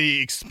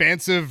the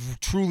expansive,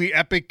 truly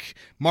epic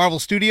Marvel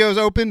Studios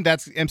open,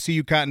 that's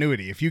MCU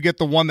continuity. If you get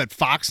the one that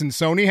Fox and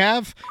Sony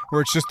have,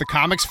 where it's just the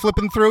comics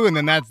flipping through and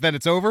then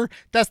it's over,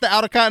 that's the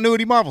out of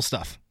continuity Marvel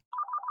stuff.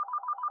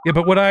 Yeah,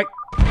 but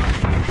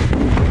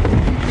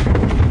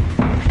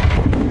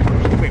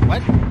Wait,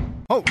 what?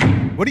 Oh,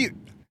 what do you?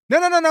 No,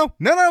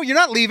 you're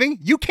not leaving.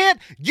 You can't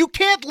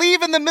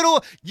leave in the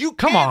middle. You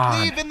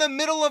can't leave in the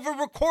middle of a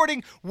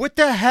recording. What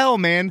the hell,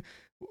 man?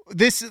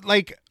 This,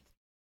 like,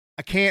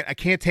 I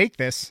can't take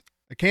this.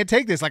 I can't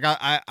take this. Like,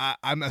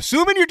 I'm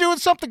assuming you're doing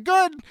something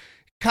good.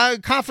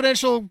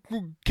 Confidential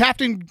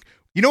Captain.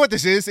 You know what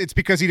this is? It's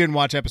because he didn't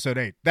watch episode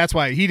 8. That's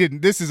why he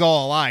didn't. This is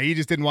all a lie. He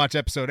just didn't watch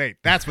episode 8.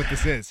 That's what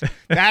this is.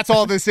 That's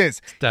all this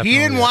is. He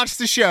didn't watch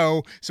the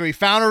show, so he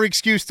found an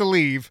excuse to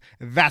leave.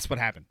 That's what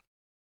happened.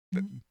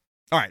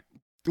 All right.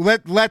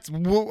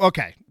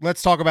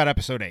 Let's talk about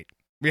episode 8.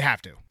 We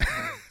have to.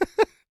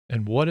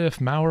 And what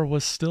if Maurer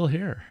was still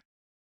here?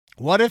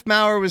 What if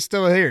Maurer was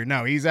still here?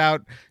 No, he's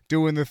out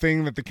doing the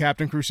thing that the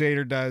Captain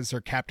Crusader does,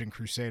 or Captain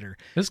Crusader.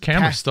 His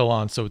camera's still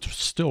on, so it's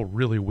still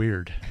really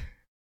weird.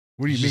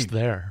 What do you mean? Just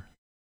there.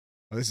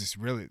 Oh, this is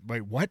really.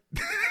 Wait, what?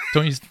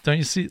 Don't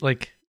you see?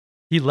 Like,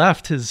 he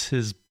left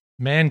his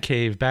man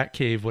cave, bat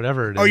cave,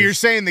 whatever it is. Oh, you're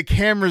saying the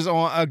camera's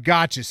on?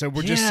 Gotcha. So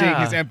we're just seeing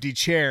his empty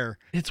chair.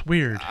 It's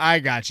weird. I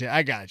gotcha.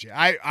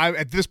 I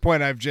at this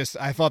point, I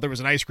thought there was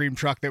an ice cream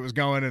truck that was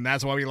going, and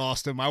that's why we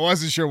lost him. I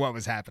wasn't sure what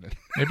was happening.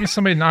 Maybe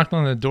somebody knocked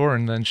on the door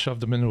and then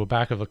shoved him into the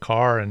back of a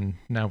car, and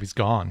now he's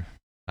gone.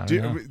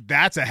 Dude,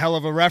 that's a hell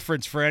of a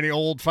reference for any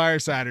old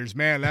Firesiders,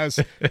 man. That was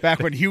back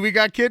when Huey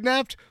got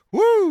kidnapped.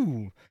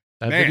 Woo!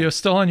 That video's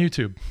still on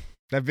YouTube.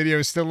 That video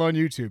is still on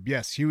YouTube.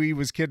 Yes, Huey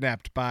was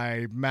kidnapped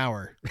by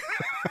Maurer.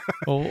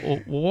 Well,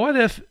 what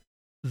if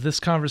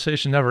this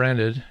conversation never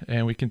ended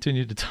and we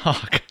continued to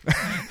talk?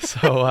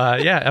 So,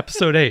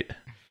 episode 8.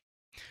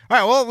 All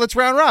right, well, let's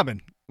round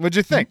robin. What'd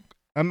you think?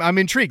 I'm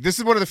intrigued. This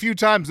is one of the few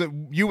times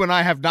that you and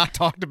I have not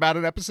talked about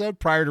an episode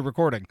prior to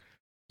recording.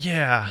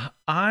 Yeah,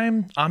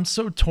 I'm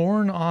so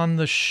torn on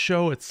the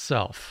show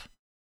itself.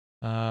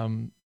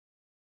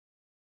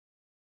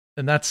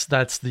 And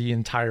that's the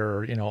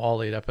entire,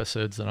 all 8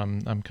 episodes that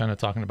I'm kind of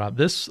talking about.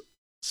 This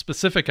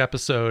specific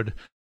episode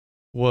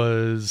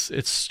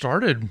it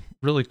started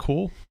really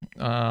cool.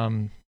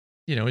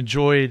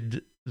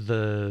 Enjoyed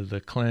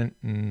the Clint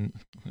and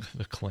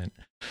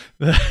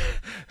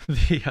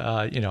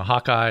the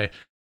Hawkeye,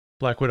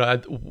 Black Widow.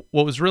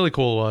 What was really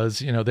cool was,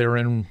 they were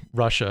in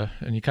Russia,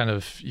 and you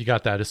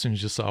got that as soon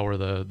as you saw where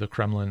the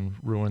Kremlin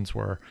ruins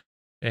were.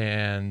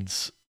 And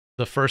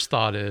the first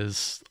thought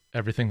is,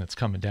 everything that's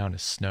coming down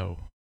is snow.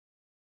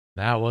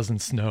 That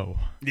wasn't snow.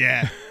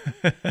 Yeah.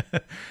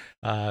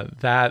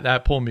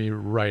 That pulled me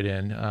right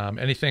in.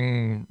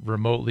 Anything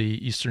remotely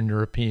Eastern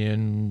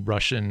European,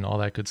 Russian, all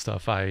that good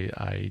stuff,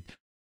 I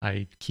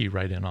key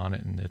right in on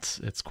it, and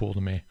it's cool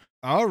to me.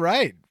 All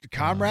right.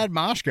 Comrade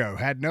Moshko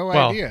had no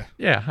idea.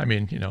 Yeah, I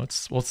mean,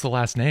 it's the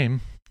last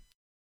name.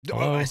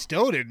 Oh, I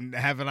still didn't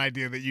have an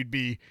idea that you'd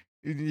be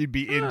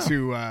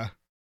into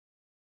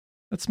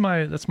That's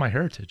my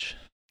heritage.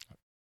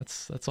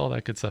 That's all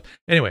that good stuff.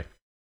 Anyway,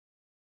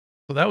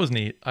 so that was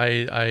neat.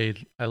 I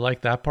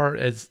like that part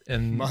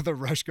and Mother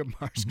Russia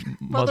Moshko.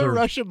 Mother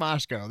Russia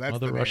Moshko. That's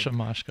Mother the Russia name.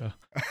 Moshko.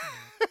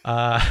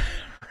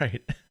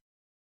 Right.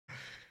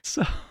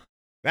 So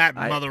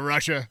Mother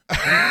Russia.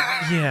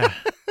 Yeah.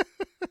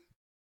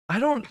 I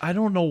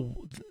don't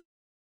know.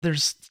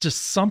 There's just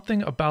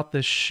something about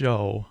this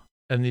show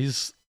and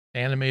these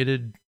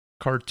animated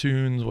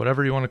cartoons,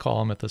 whatever you want to call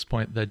them at this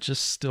point, that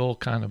just still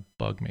kind of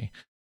bug me.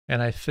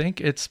 And I think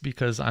it's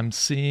because I'm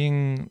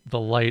seeing the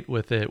light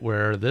with it,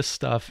 where this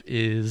stuff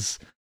is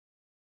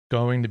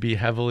going to be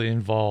heavily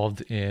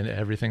involved in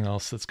everything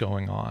else that's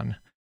going on.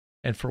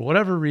 And for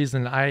whatever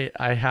reason, I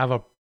have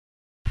a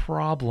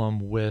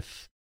problem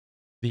with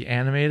the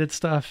animated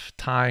stuff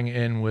tying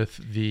in with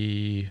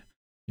the,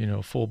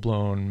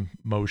 full-blown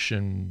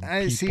motion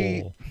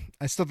people.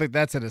 I still think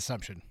that's an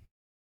assumption.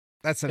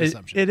 That's an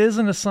assumption. It is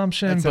an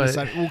assumption, but...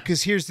 Well,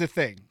 because here's the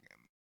thing.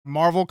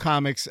 Marvel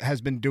Comics has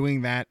been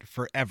doing that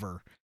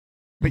forever,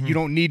 but you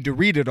don't need to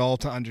read it all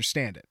to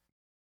understand it.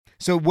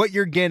 So what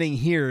you're getting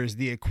here is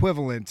the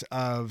equivalent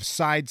of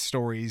side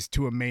stories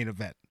to a main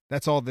event.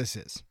 That's all this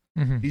is.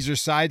 These are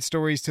side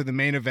stories to the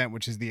main event,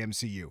 which is the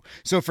MCU.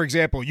 So, for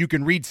example, you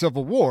can read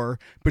Civil War,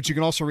 but you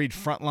can also read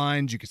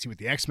Frontlines. You can see what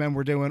the X-Men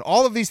were doing.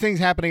 All of these things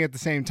happening at the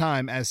same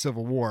time as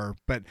Civil War,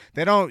 but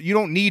you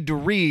don't need to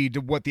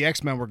read what the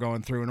X-Men were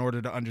going through in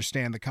order to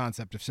understand the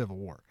concept of Civil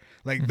War.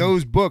 Like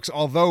those books,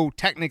 although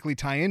technically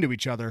tie into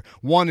each other,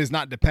 one is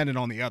not dependent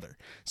on the other.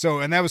 So,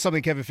 and that was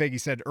something Kevin Feige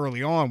said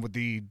early on with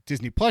the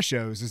Disney Plus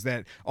shows, is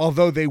that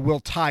although they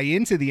will tie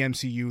into the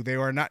MCU, they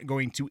are not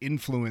going to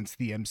influence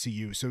the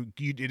MCU. So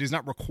it is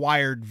not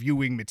required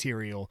viewing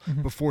material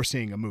before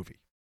seeing a movie.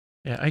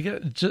 Yeah,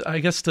 I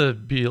guess to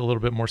be a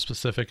little bit more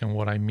specific in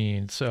what I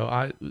mean.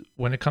 So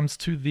when it comes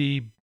to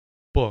the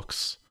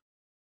books,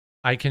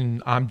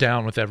 I'm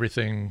down with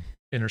everything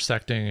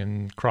intersecting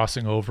and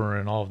crossing over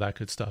and all of that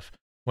good stuff.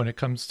 When it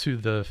comes to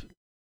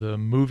the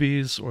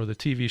movies or the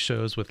TV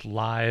shows with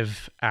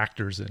live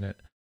actors in it,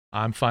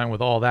 I'm fine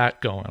with all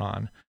that going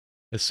on.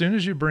 As soon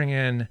as you bring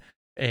in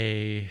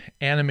a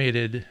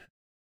animated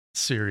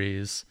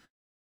series,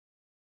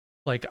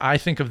 like I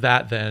think of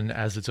that then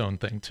as its own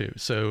thing too.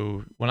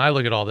 So when I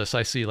look at all this,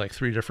 I see like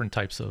 3 different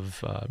types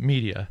of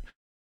media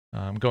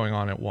going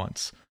on at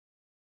once.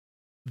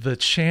 The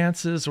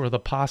chances or the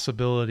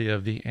possibility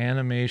of the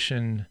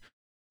animation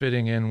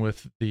fitting in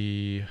with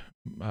the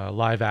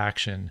live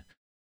action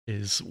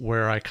is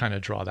where I kind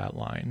of draw that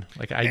line.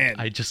 Like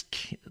I just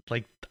can't,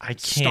 I can't.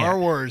 Star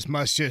Wars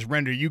must just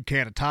render you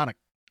catatonic.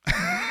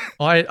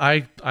 Well,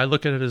 I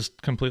look at it as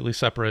completely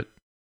separate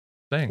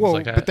things. Well,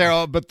 and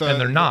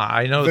they're not.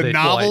 I know the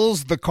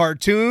novels, the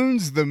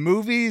cartoons, the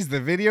movies, the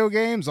video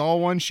games,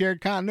 all one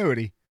shared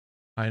continuity.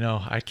 I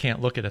know. I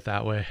can't look at it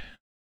that way,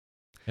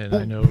 and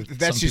I know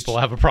some people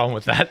have a problem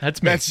with that.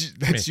 That's me.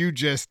 That's you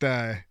just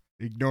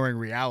ignoring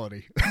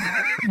reality,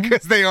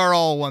 because they are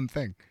all one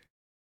thing,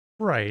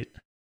 right?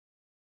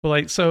 Well,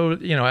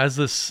 as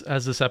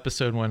this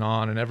episode went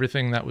on, and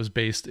everything that was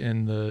based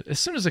in as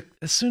soon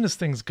as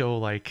things go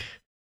like.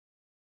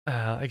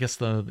 I guess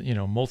the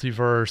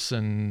multiverse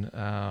and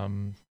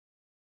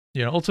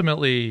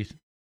ultimately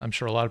I'm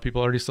sure a lot of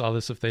people already saw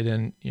this if they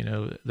didn't.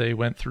 They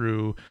went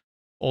through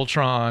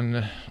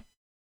Ultron,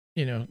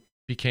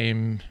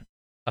 became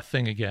a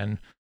thing again.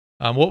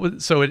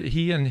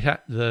 He and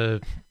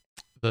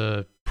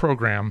the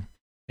program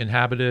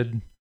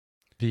inhabited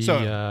the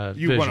so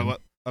you Vision.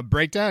 Want a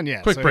breakdown?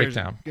 Yeah, quick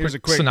breakdown. Here's a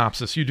quick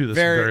synopsis. You do this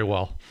very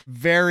well.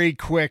 Very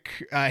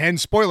quick and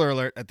spoiler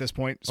alert at this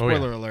point.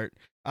 Spoiler alert.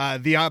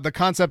 The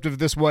concept of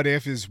this what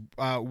if is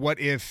what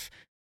if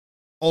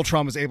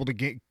Ultron was able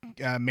to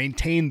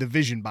maintain the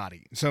Vision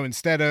body. So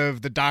instead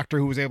of the Doctor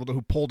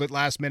who pulled it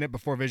last minute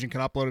before Vision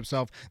can upload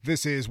himself,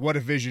 this is what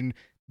if Vision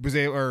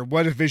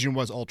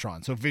was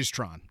Ultron. So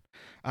Vistron.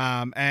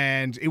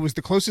 And it was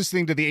the closest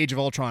thing to the Age of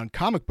Ultron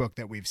comic book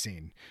that we've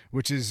seen,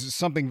 which is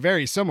something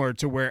very similar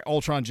to where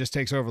Ultron just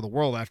takes over the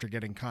world after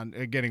getting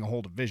a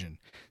hold of Vision.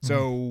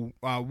 So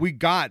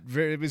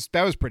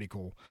that was pretty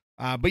cool.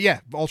 But yeah,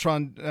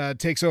 Ultron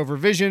takes over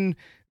Vision,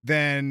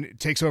 then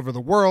takes over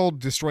the world,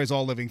 destroys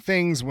all living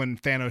things. When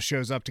Thanos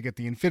shows up to get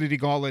the Infinity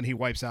Gauntlet, he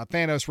wipes out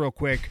Thanos real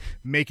quick,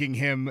 making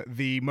him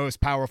the most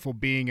powerful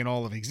being in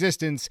all of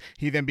existence.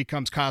 He then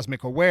becomes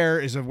cosmic aware,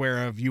 is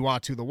aware of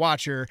Uatu the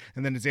Watcher,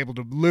 and then is able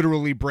to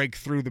literally break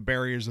through the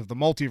barriers of the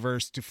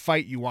multiverse to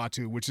fight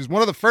Uatu, which is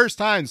one of the first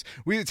times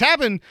it's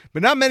happened,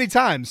 but not many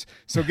times.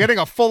 So getting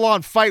a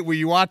full-on fight with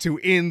Uatu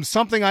in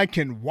something I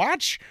can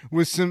watch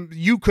was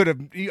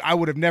I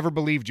would have never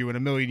believed you in a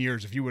million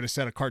years if you would have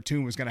said a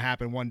cartoon was going to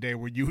happen one day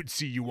where you would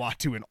see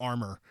Uatu in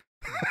armor.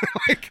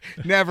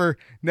 never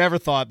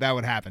thought that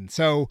would happen.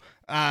 So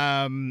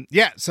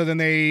so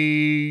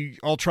then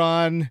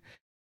Ultron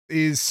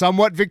is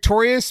somewhat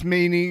victorious,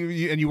 meaning,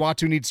 and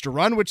Uatu needs to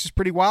run, which is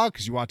pretty wild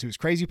because Uatu is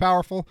crazy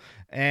powerful,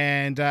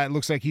 and it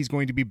looks like he's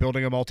going to be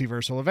building a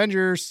multiversal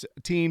Avengers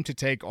team to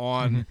take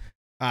on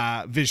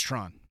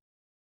Vistron.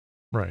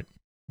 Right,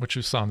 which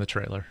we saw in the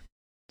trailer.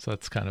 So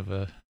that's kind of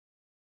a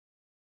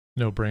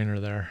no-brainer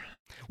there.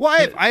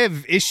 Well, I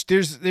have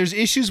there's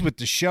issues with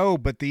the show,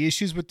 but the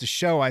issues with the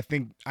show, I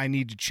think I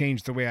need to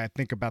change the way I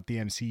think about the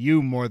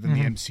MCU more than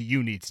the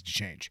MCU needs to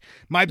change.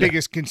 My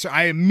biggest concern,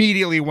 I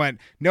immediately went,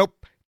 nope,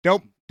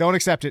 don't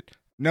accept it.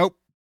 Nope.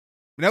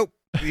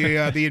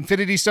 The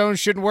Infinity Stone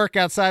shouldn't work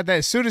outside that.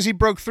 As soon as he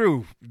broke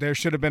through, there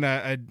should have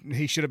been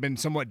he should have been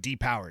somewhat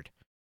depowered.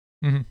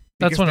 Mm-hmm.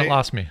 That's when it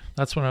lost me.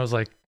 That's when I was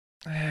like,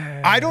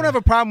 I don't have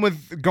a problem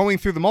with going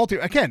through the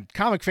again,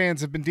 comic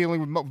fans have been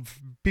dealing with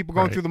people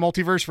going Right. through the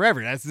multiverse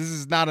forever. This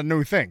is not a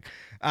new thing.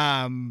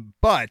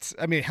 But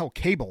I mean, hell,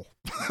 Cable.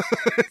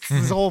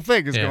 This whole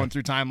thing is Yeah. going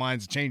through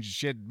timelines, changing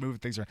shit, moving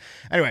things around.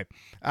 Anyway,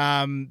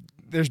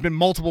 there's been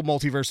multiple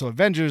multiversal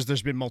Avengers.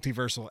 There's been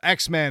multiversal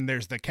X-Men.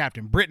 There's the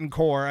Captain Britain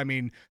Corps. I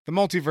mean, the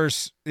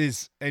multiverse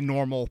is a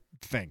normal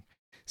thing.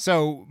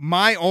 So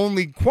my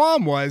only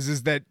qualm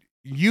is that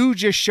you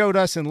just showed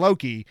us in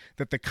Loki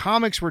that the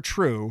comics were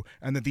true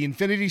and that the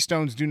Infinity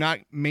Stones do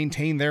not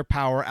maintain their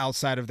power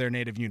outside of their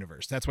native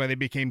universe. That's why they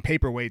became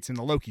paperweights in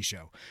the Loki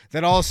show.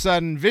 Then all of a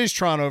sudden,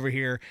 Viztron over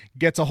here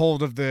gets a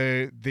hold of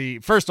the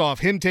first off,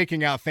 him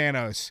taking out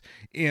Thanos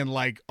in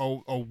like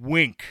a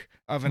wink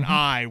of an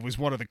eye was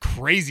one of the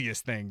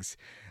craziest things.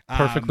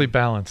 Perfectly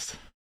balanced.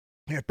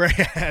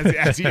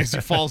 as he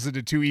falls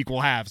into two equal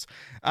halves.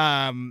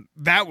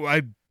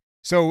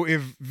 So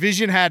if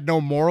Vision had no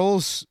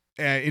morals,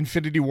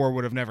 Infinity War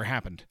would have never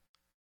happened.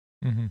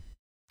 Mm-hmm.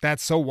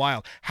 That's so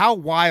wild. How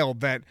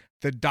wild that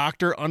the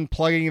Doctor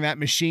unplugging that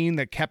machine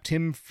that kept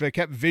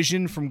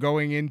Vision from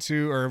going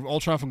into, or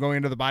Ultron from going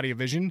into the body of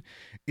Vision,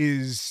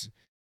 is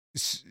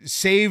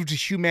saved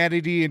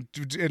humanity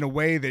in a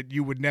way that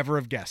you would never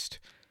have guessed.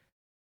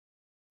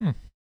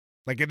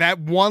 Like that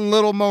one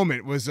little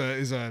moment is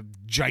a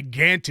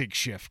gigantic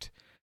shift,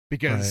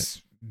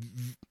 because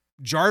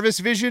Jarvis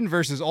Vision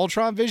versus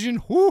Ultron Vision.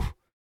 Whew,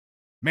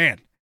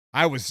 man.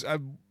 And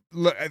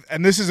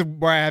this is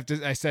where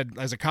I said,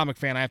 as a comic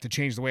fan, I have to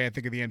change the way I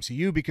think of the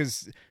MCU,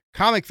 because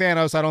comic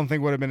Thanos, I don't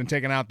think would have been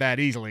taken out that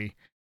easily.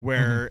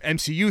 Where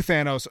MCU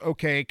Thanos,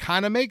 okay,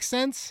 kind of makes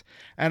sense.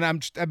 And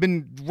I've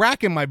been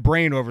racking my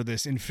brain over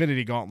this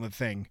Infinity Gauntlet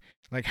thing.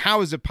 Like,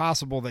 how is it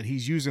possible that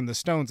he's using the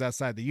stones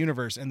outside the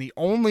universe? And the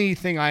only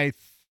thing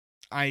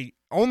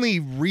only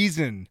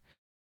reason,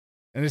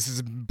 and this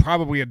is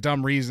probably a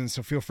dumb reason,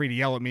 so feel free to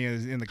yell at me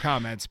in the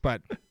comments,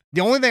 but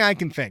the only thing I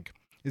can think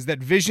is that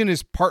Vision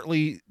is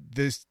partly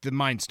the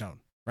Mind Stone,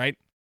 right?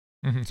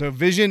 Mm-hmm. So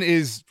Vision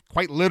is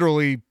quite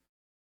literally,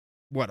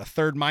 a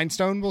third Mind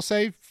Stone, we'll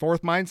say?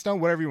 Fourth Mind Stone?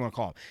 Whatever you want to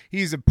call him.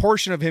 He's a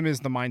portion of him is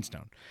the Mind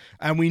Stone.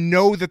 And we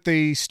know that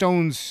the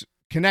stones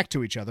connect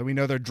to each other. We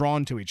know they're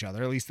drawn to each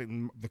other. At least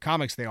in the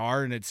comics they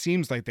are, and it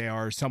seems like they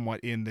are somewhat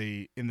in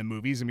the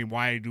movies. I mean,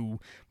 why do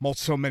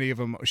so many of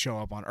them show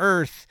up on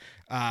Earth?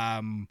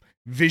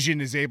 Vision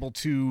is able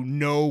to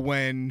know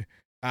when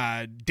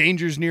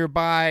danger's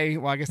nearby.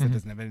 Well, I guess that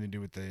doesn't have anything to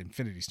do with the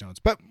Infinity Stones,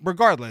 but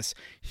regardless,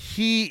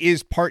 he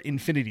is part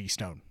Infinity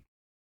Stone,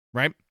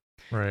 right?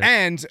 Right.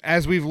 And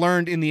as we've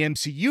learned in the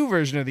MCU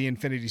version of the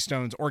Infinity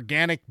Stones,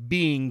 organic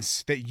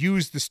beings that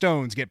use the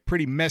stones get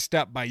pretty messed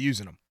up by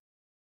using them.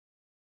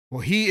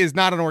 Well, he is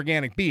not an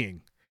organic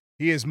being.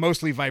 He is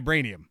mostly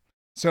vibranium.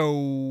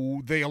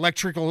 So the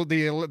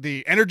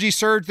the energy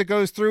surge that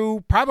goes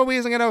through probably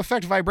isn't going to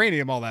affect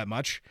vibranium all that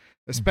much,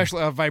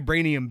 especially a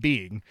vibranium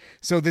being.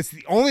 So that's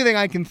the only thing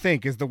I can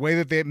think is the way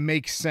that it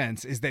makes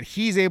sense is that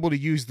he's able to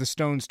use the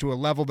stones to a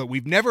level that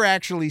we've never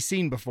actually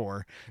seen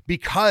before,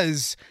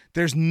 because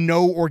there's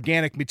no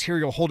organic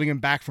material holding him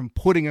back from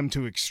putting him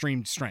to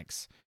extreme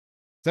strengths.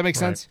 Does that make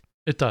sense?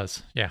 It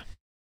does. Yeah.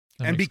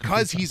 And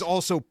because he's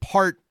also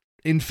part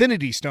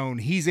Infinity Stone,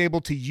 he's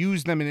able to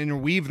use them and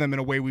interweave them in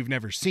a way we've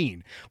never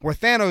seen. Where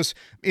Thanos,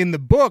 in the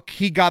book,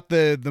 he got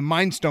the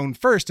Mind Stone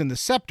first in the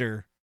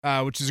Scepter,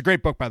 which is a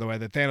great book, by the way,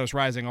 the Thanos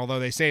Rising. Although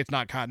they say it's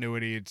not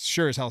continuity, it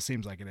sure as hell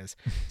seems like it is.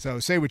 So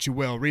say what you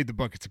will, read the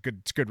book. It's a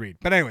good read.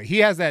 But anyway, he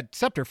has that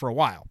Scepter for a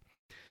while.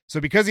 So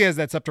because he has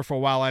that Scepter for a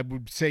while, I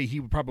would say he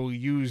would probably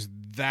use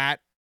that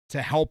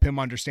to help him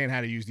understand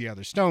how to use the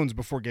other stones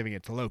before giving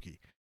it to Loki.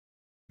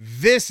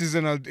 This is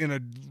in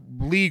a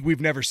league we've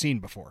never seen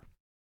before.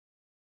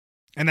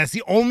 And that's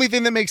the only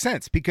thing that makes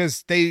sense,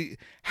 because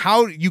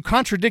how you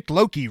contradict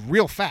Loki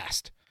real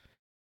fast.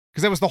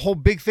 Because that was the whole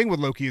big thing with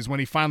Loki, is when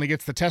he finally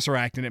gets the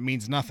Tesseract and it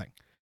means nothing.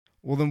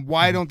 Well, then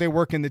why don't they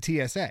work in the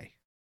TSA?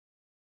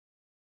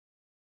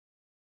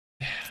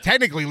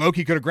 Technically,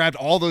 Loki could have grabbed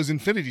all those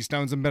Infinity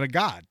Stones and been a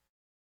god.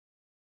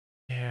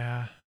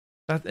 Yeah.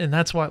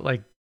 That's why,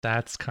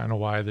 that's kind of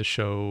why the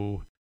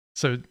show.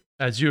 So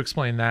as you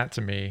explain that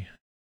to me,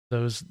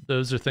 those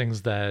are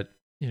things that,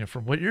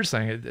 from what you're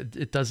saying,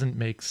 it doesn't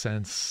make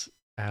sense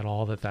at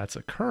all that that's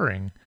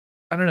occurring.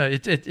 I don't know.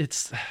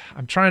 It's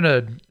I'm trying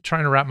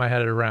to wrap my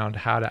head around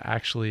how to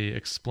actually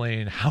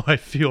explain how I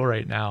feel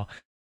right now.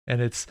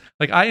 And it's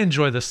like, I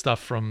enjoy this stuff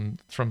from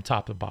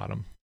top to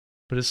bottom.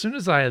 But as soon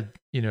as I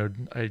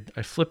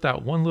flip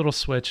that one little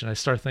switch and I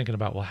start thinking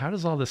about, well, how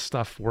does all this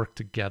stuff work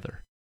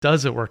together?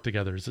 Does it work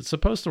together? Is it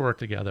supposed to work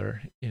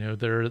together?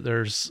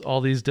 There's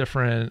all these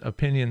different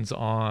opinions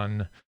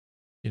on,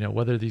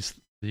 whether these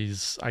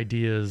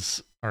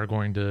ideas are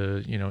going to,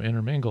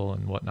 intermingle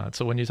and whatnot.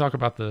 So when you talk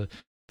about the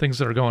things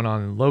that are going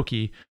on in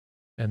Loki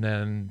and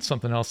then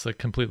something else that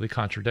completely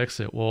contradicts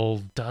it,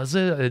 well, does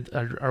it?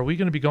 Are we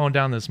going to be going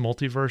down this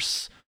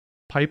multiverse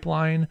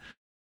pipeline?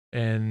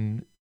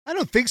 And I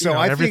don't think so.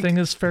 I everything think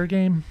is fair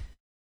game.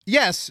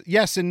 Yes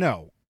and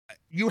no.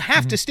 You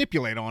have to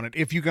stipulate on it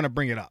if you're going to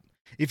bring it up.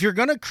 if you're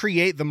going to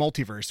create the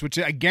multiverse, which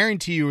I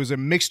guarantee you is a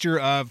mixture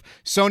of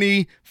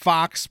Sony,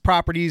 Fox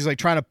properties, like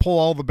trying to pull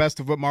all the best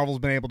of what Marvel's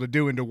been able to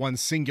do into one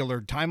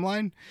singular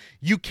timeline,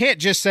 you can't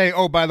just say,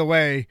 oh, by the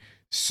way,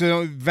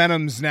 so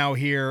Venom's now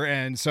here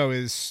and so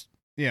is,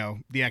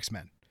 the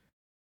X-Men.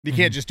 You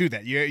can't just do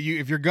that. You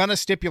if you're going to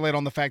stipulate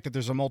on the fact that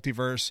there's a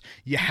multiverse,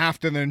 you have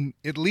to then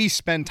at least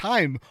spend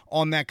time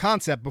on that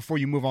concept before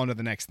you move on to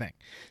the next thing.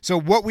 So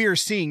what we are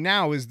seeing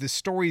now is the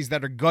stories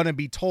that are going to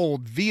be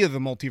told via the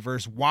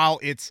multiverse while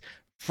it's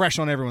fresh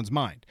on everyone's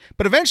mind.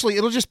 But eventually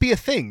it'll just be a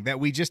thing that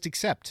we just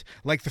accept,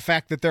 like the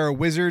fact that there are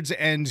wizards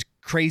and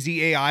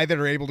crazy AI that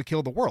are able to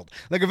kill the world.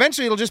 Like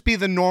eventually it'll just be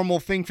the normal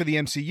thing for the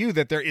MCU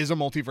that there is a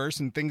multiverse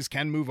and things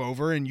can move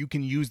over and you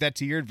can use that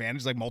to your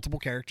advantage like multiple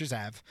characters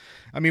have.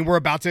 I mean, we're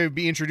about to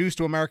be introduced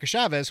to America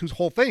Chavez, whose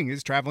whole thing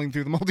is traveling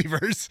through the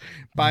multiverse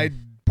by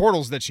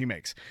portals that she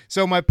makes.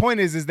 So my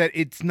point is that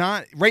it's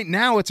not, right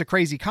now it's a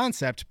crazy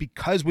concept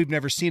because we've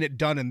never seen it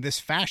done in this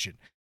fashion.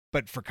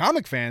 But for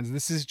comic fans,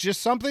 this is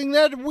just something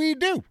that we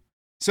do.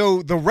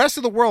 So the rest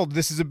of the world,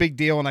 this is a big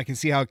deal, and I can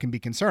see how it can be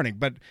concerning.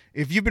 But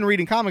if you've been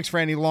reading comics for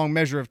any long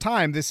measure of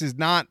time, this is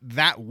not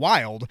that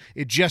wild.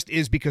 It just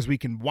is because we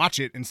can watch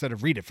it instead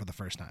of read it for the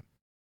first time.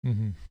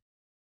 Mm-hmm.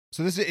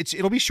 So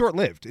it'll be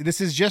short-lived.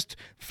 This is just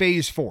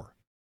phase 4.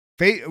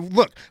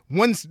 Look,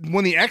 when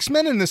the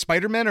X-Men and the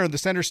Spider-Man are in the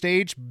center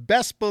stage,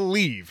 best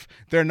believe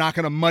they're not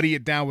going to muddy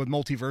it down with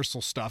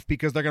multiversal stuff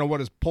because they're going to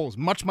want to pull as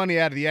much money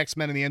out of the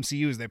X-Men and the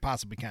MCU as they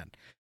possibly can.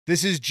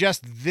 This is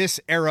just this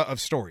era of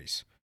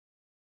stories.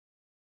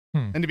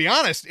 And to be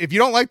honest, if you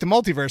don't like the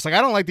multiverse, like I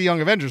don't like the Young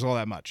Avengers all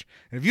that much.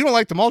 And if you don't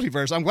like the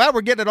multiverse, I'm glad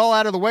we're getting it all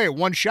out of the way at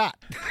one shot.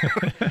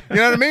 You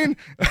know what I mean?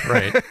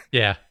 Right.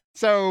 Yeah.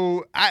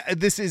 So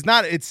this is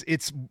not, it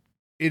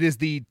is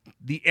the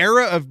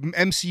era of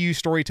MCU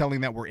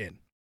storytelling that we're in.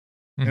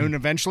 Mm-hmm. And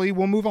eventually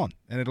we'll move on.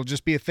 And it'll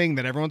just be a thing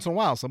that every once in a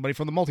while somebody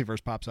from the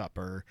multiverse pops up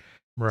or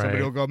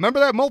somebody will go, remember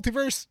that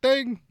multiverse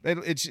thing?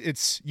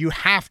 It's you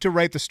have to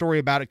write the story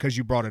about it because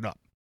you brought it up.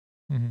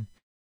 Mm-hmm.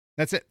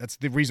 That's it. That's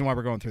the reason why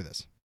we're going through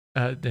this.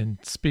 And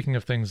speaking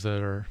of things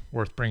that are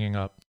worth bringing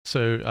up,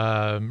 so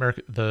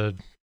the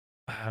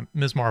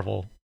Ms.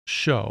 Marvel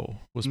show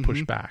was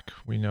pushed back.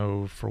 We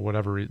know for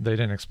whatever reason, they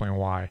didn't explain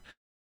why.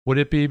 Would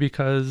it be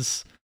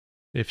because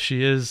if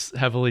she is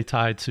heavily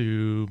tied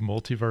to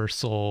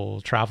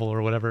multiversal travel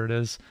or whatever it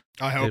is?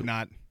 I hope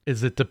not.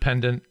 Is it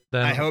dependent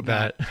then? I hope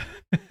not.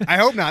 I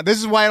hope not. This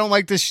is why I don't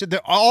like this.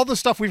 All the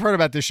stuff we've heard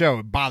about this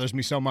show bothers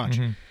me so much.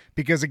 Mm-hmm.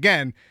 Because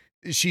again,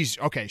 she's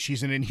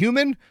an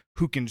Inhuman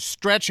who can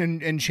stretch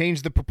and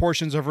change the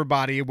proportions of her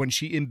body when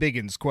she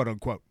embiggens, quote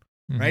unquote.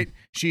 Mm-hmm. Right?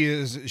 She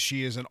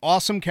is an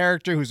awesome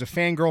character who's a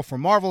fangirl for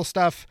Marvel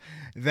stuff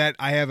that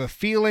I have a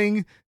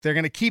feeling they're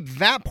going to keep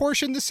that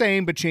portion the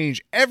same but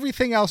change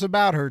everything else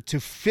about her to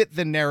fit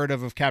the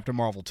narrative of Captain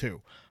Marvel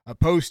 2,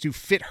 opposed to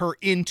fit her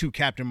into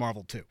Captain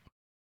Marvel 2.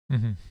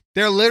 Mm-hmm.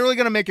 They're literally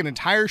going to make an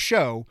entire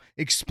show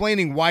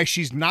explaining why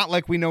she's not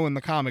like we know in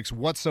the comics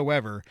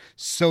whatsoever,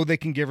 so they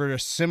can give her a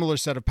similar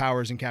set of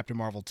powers in Captain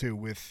Marvel 2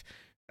 with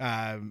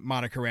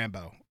Monica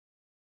Rambeau. Well,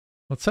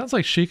 it sounds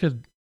like she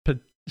could...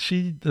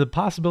 the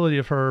possibility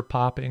of her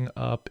popping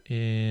up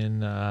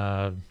in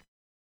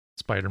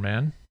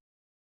Spider-Man.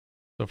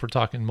 So if we're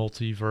talking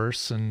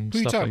multiverse and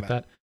stuff like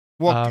that.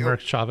 Well,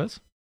 America Chavez.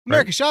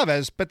 America right?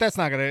 Chavez, but that's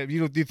not going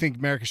to... Do you think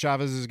America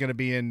Chavez is going to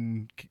be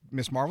in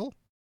Miss Marvel?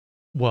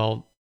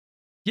 Well,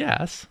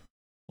 yes.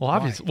 Well,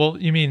 obviously. Well,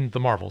 you mean the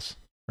Marvels,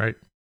 right?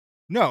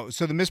 No,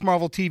 so the Miss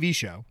Marvel TV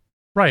show.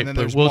 Right, but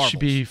will Marvels. She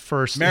be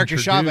first America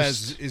introduced?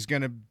 Chavez is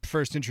going to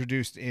first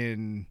introduced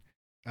in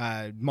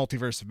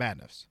Multiverse of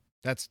Madness.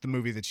 That's the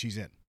movie that she's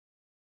in.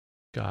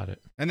 Got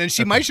it. And then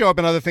she might show up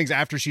in other things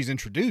after she's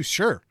introduced,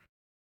 sure.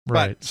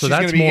 Right. But so she's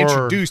that's going to be more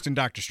introduced in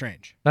Doctor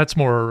Strange. That's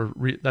more.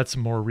 That's a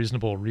more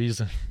reasonable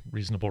reason.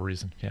 Reasonable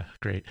reason. Yeah,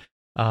 great.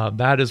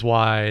 That is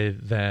why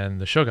then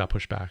the show got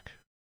pushed back.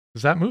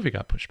 Because that movie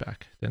got pushed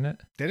back, didn't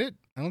it? Did it?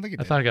 I don't think it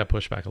did. I thought it got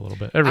pushed back a little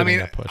bit. Everything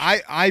got pushed.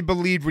 I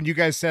believed when you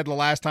guys said the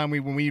last time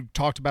when we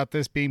talked about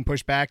this being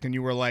pushed back, and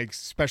you were like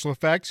special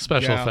effects.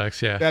 Special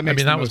effects, yeah.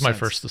 That was my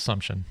first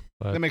assumption.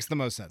 But. That makes the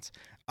most sense.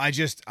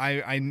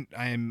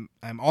 I'm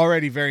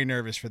already very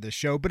nervous for this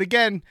show. But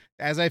again,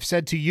 as I've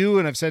said to you,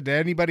 and I've said to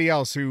anybody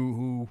else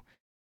who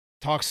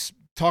talks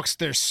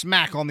their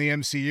smack on the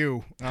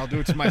MCU, and I'll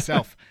do it to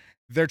myself.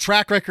 Their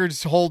track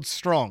records hold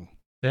strong.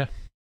 Yeah.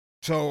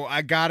 So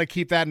I got to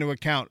keep that into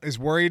account. As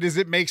worried as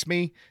it makes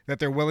me that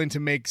they're willing to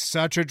make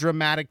such a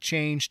dramatic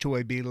change to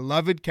a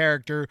beloved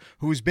character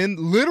who's been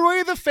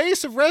literally the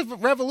face of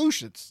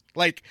revolutions.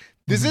 Like,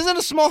 this isn't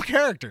a small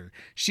character.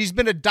 She's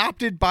been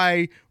adopted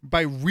by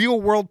real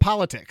world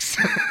politics.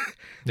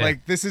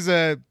 Like, this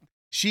is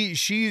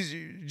she's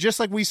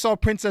just like we saw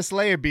Princess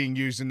Leia being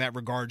used in that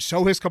regard.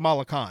 So has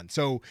Kamala Khan.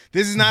 So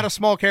this is not a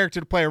small character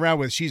to play around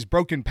with. She's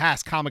broken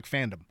past comic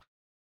fandom.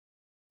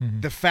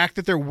 The fact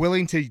that they're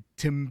willing to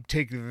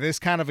take this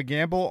kind of a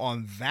gamble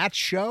on that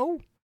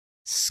show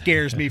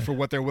scares me for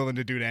what they're willing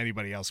to do to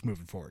anybody else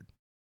moving forward.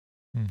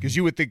 because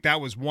you would think that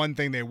was one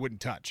thing they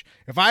wouldn't touch.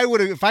 If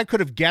I could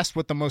have guessed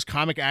what the most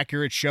comic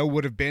accurate show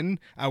would have been,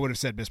 I would have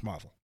said Miss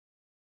Marvel,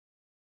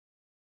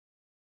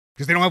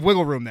 because they don't have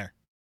wiggle room there.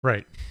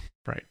 Right.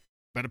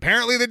 But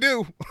apparently they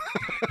do.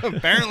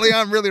 Apparently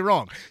I'm really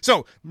wrong.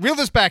 So reel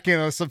this back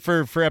in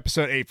for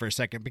episode 8 for a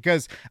second,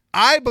 because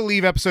I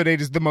believe episode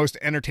 8 is the most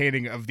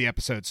entertaining of the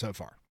episodes so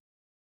far.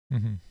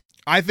 Mm-hmm.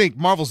 I think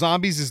Marvel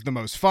Zombies is the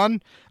most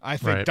fun. I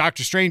think Right.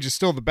 Doctor Strange is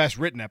still the best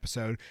written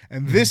episode.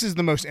 And this is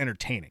the most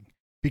entertaining,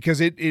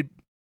 because it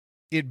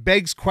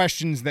begs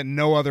questions that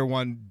no other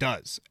one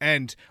does.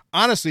 And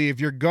honestly, if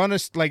you're going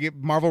to,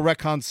 Marvel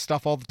retcons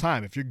stuff all the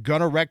time. If you're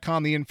going to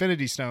retcon the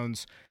Infinity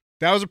Stones,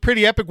 that was a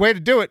pretty epic way to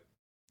do it.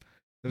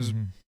 It was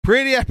a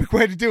pretty epic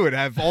way to do it.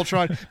 Have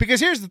Ultron, because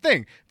here's the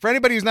thing: for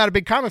anybody who's not a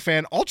big comic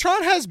fan,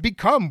 Ultron has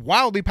become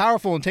wildly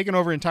powerful and taken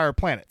over entire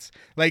planets.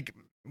 Like,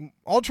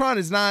 Ultron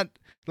is not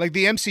like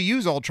the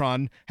MCU's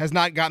Ultron has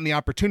not gotten the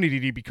opportunity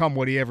to become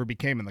what he ever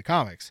became in the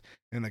comics.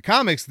 In the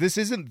comics, this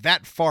isn't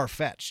that far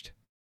fetched.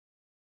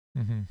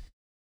 Mm-hmm.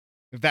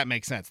 If that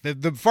makes sense.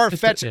 The far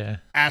fetched Yeah.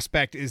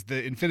 aspect is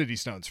the Infinity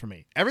Stones for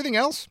me. Everything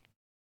else,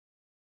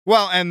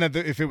 well, and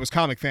if it was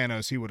comic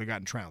Thanos, he would have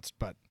gotten trounced,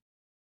 but.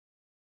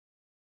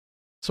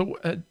 So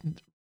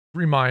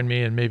remind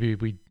me, and maybe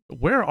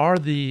where are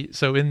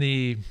so in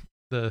the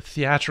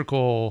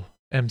theatrical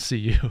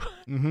MCU,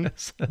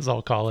 as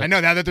I'll call it. I know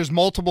now that there's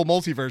multiple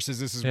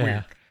multiverses, this is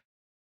weird.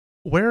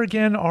 Where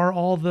again are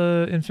all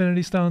the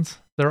Infinity Stones?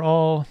 They're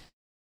all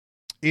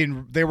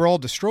they were all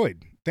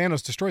destroyed.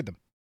 Thanos destroyed them.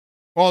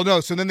 Oh no,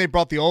 so then they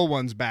brought the old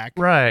ones back.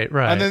 Right.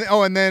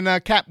 And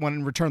then Cap went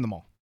and returned them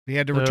all. He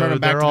had to return them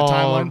back to the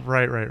timeline.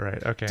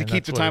 Right. Okay. To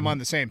keep the timeline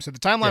the same. So the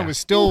timeline was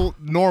still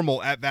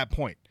normal at that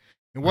point.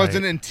 It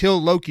wasn't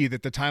until Loki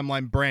that the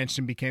timeline branched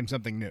and became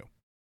something new.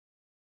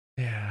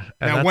 Yeah.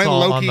 And now, that's when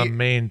all Loki, on the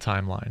main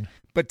timeline.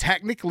 But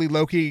technically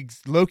Loki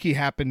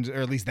happened,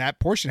 or at least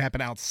that portion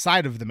happened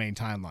outside of the main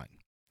timeline.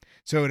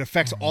 So it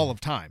affects all of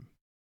time.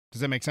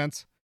 Does that make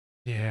sense?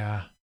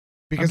 Yeah.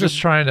 Because I'm just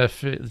trying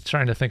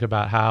to think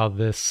about how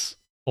this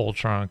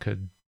Ultron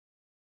could,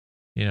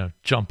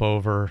 jump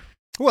over.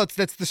 Well,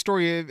 that's the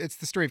story. It's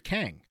the story of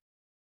Kang.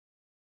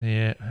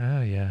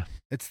 Yeah. Yeah.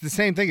 It's the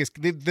same thing. It's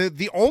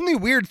the only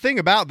weird thing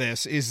about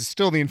this is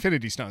still the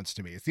Infinity Stones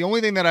to me. It's the only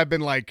thing that I've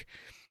been like,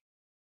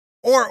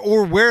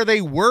 or where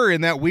they were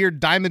in that weird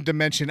diamond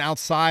dimension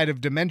outside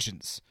of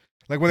dimensions.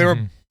 Like when they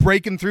were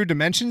breaking through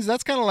dimensions,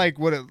 that's kind of like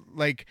what it,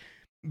 like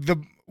the,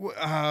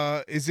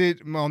 is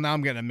it, well, now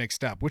I'm getting it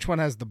mixed up. Which one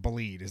has the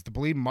bleed? Is the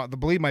bleed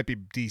might be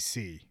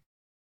DC.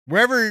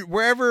 Wherever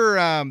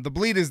the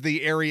bleed is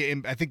the area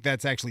in, I think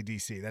that's actually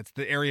DC. That's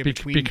the area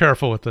between. Be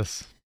careful with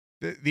this.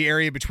 The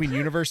area between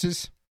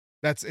universes.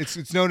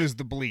 It's known as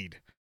the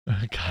bleed.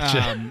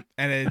 Gotcha.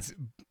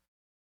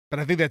 But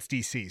I think that's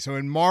DC. So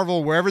in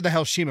Marvel, wherever the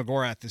hell Shima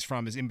Gorath is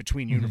from is in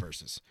between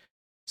universes.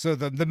 So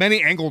the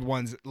many angled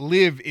ones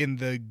live in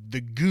the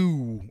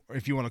goo,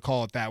 if you want to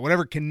call it that.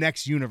 Whatever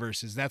connects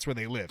universes, that's where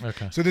they live.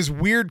 Okay. So this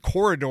weird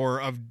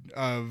corridor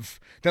of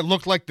that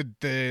looked like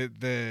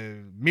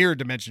the mirror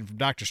dimension from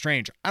Doctor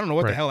Strange. I don't know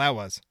what the hell that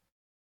was.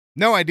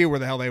 No idea where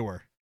the hell they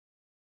were.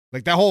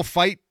 Like that whole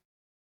fight.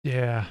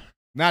 Yeah.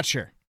 Not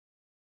sure.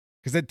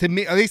 Because to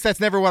me, at least that's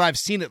never what I've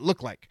seen it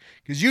look like.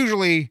 Because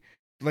usually,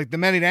 like the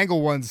many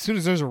angle ones, as soon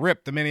as there's a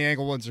rip, the many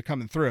angle ones are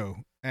coming through,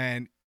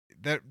 and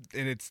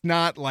it's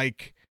not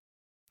like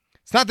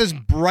it's not this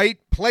bright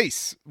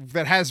place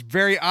that has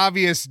very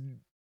obvious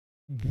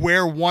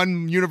where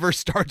one universe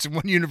starts and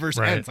one universe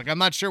ends. Like I'm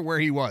not sure where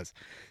he was.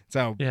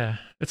 So yeah,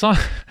 it's on.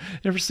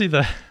 You ever see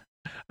the?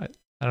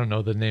 I don't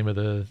know the name of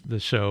the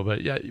show,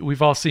 but yeah,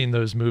 we've all seen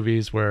those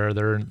movies where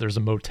there's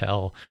a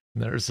motel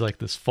and there's like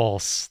this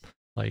false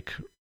like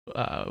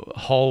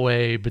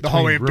hallway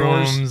between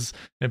rooms doors.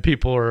 And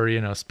people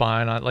are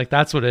spying on, like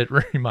that's what it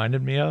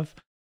reminded me of.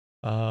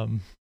 I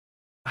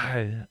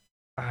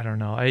don't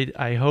know.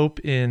 I hope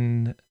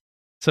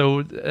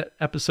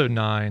episode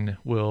 9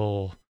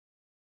 will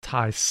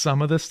tie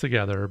some of this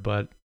together,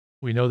 but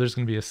we know there's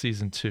going to be a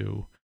season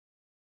 2.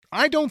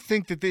 I don't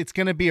think that it's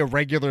going to be a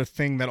regular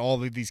thing that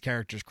all of these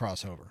characters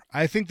cross over.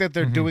 I think that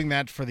they're doing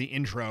that for the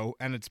intro,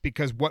 and it's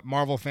because what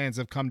Marvel fans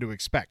have come to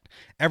expect.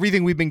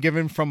 Everything we've been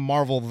given from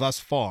Marvel thus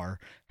far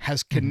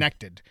has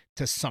connected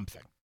to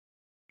something,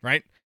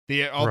 right?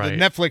 The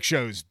Netflix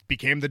shows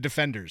became the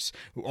Defenders.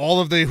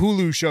 All of the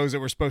Hulu shows that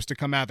were supposed to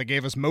come out that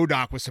gave us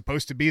MODOK was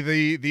supposed to be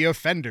the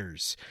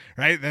Offenders,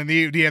 right? Then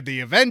we have the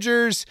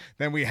Avengers.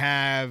 Then we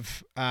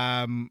have, what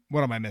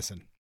am I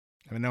missing?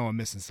 I know I'm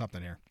missing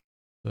something here.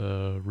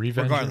 The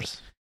Revengers.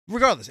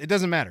 Regardless, it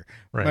doesn't matter.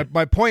 Right.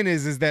 My point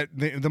is that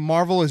the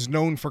Marvel is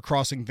known for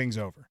crossing things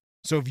over.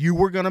 So if you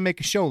were going to make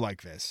a show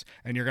like this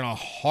and you're going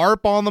to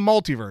harp on the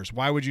multiverse,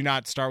 why would you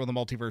not start with the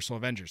Multiversal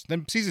Avengers?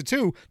 Then season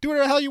 2, do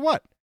whatever the hell you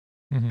want.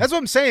 That's what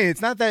I'm saying.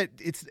 It's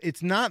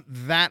not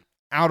that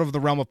out of the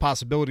realm of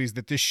possibilities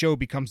that this show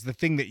becomes the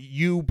thing that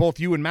both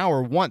you and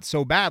Maurer want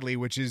so badly,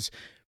 which is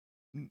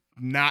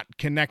not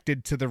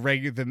connected to the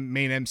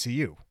main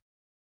MCU.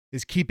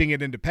 is keeping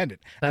it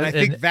independent. And I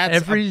think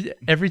that's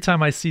every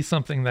time I see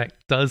something that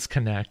does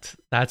connect,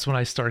 that's when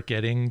I start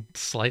getting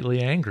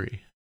slightly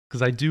angry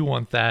because I do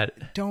want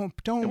that. Don't.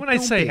 And when I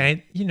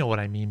say, you know what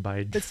I mean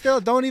by. But still,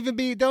 don't even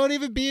be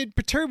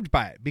perturbed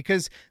by it,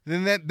 because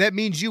then that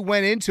means you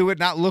went into it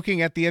not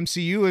looking at the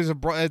MCU as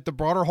at the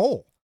broader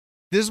whole.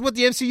 This is what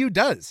the MCU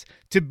does.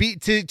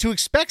 To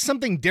expect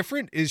something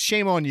different is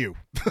shame on you.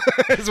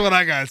 Is what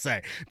I gotta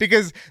say,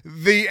 because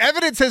the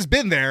evidence has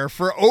been there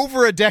for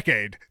over a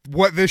decade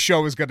what this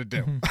show is going to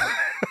do.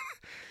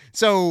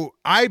 So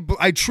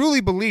I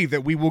truly believe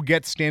that we will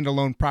get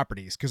standalone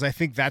properties, because I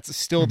think that's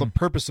still the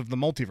purpose of the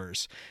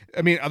multiverse.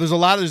 I mean,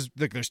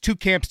 there's two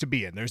camps to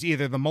be in. There's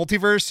either the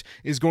multiverse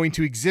is going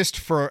to exist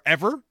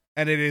forever,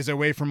 and it is a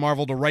way for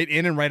Marvel to write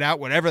in and write out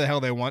whatever the hell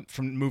they want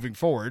from moving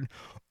forward,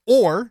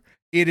 or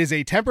it is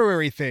a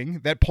temporary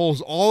thing that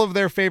pulls all of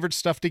their favorite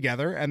stuff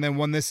together, and then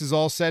when this is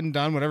all said and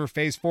done, whatever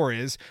Phase 4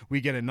 is,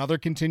 we get another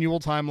continual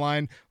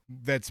timeline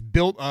that's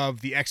built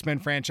of the X-Men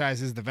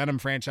franchises, the Venom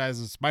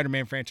franchises,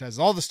 Spider-Man franchises,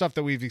 all the stuff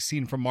that we've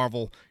seen from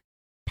Marvel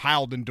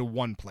piled into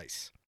one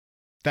place.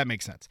 That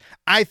makes sense.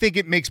 I think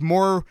it makes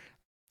more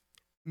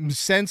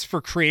sense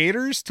for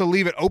creators to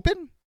leave it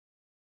open,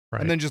 right,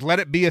 and then just let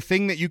it be a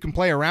thing that you can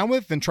play around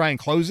with than try and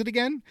close it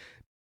again.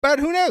 But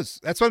who knows?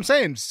 That's what I'm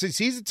saying.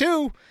 Season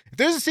 2, if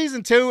there's a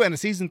season 2 and a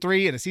season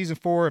 3 and a season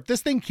 4, if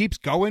this thing keeps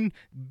going,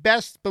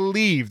 best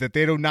believe that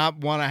they do not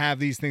want to have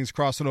these things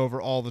crossing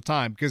over all the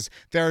time, because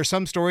there are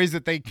some stories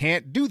that they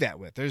can't do that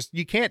with.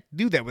 You can't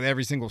do that with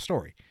every single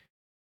story.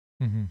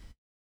 Mm-hmm.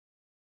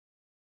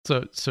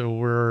 So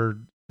we're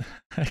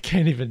I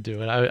can't even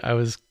do it. I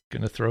was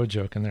gonna throw a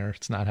joke in there.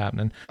 It's not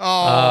happening.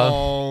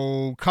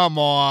 Oh, come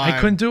on! I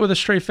couldn't do it with a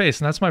straight face,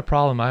 and that's my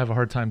problem. I have a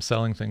hard time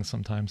selling things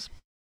sometimes.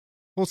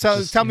 Well,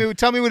 tell me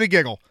with a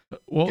giggle.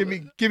 Well, give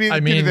me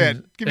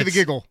the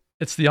giggle.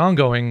 It's the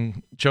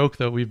ongoing joke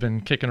that we've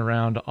been kicking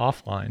around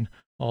offline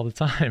all the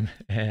time,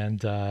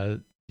 and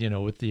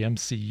with the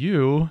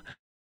MCU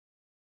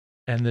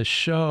and the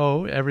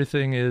show,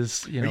 everything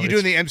is Are you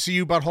doing the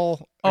MCU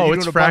butthole?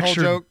 It's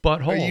fractured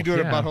butthole. Are you doing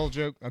a butthole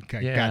joke?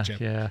 Okay, yeah, gotcha.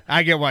 Yeah,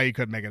 I get why you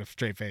couldn't make it a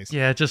straight face.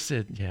 Yeah,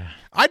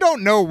 I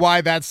don't know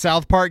why that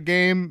South Park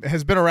game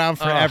has been around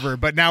forever,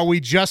 but now we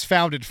just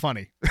found it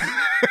funny.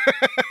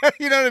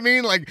 You know what I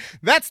mean? Like,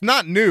 that's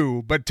not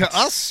new, but to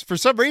us, for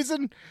some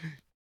reason,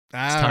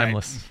 it's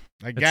timeless.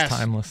 Right. It's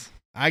timeless.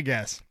 I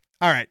guess.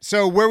 All right.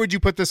 So where would you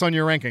put this on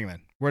your ranking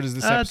then? Where does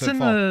this episode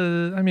fall?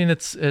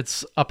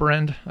 It's upper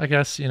end, I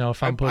guess.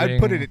 If I'm putting, I'd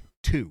put it at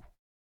 2.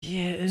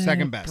 Yeah,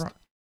 second best.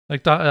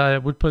 I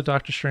would put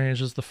Doctor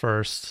Strange as the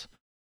first.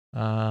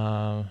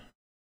 The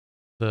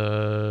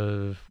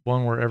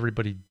one where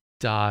everybody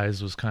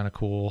dies was kind of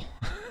cool.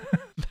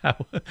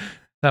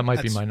 That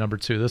might be my number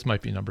 2. This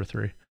might be number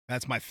 3.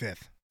 That's my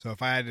 5th. So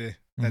if I had to,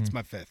 that's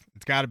my 5th.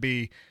 It's got to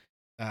be.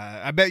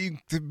 I bet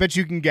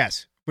you can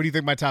guess. What do you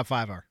think my top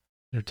 5 are?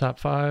 Your top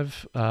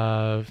 5.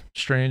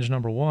 Strange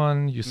number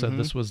 1. You said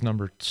this was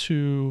number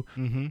 2.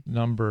 Mm-hmm.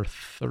 Number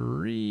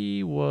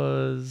 3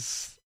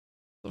 was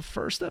the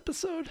first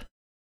episode.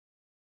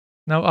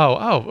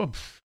 No.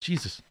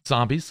 Jesus,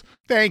 zombies.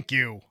 Thank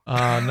you.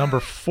 Number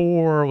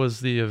 4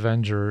 was the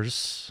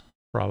Avengers,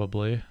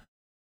 probably.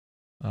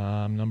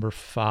 Number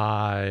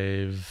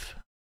 5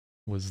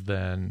 was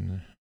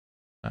then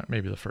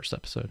maybe the first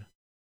episode.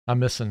 I'm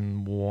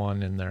missing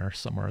one in there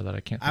somewhere that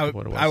I can't think of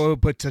what it was. I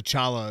would put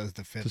T'Challa as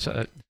the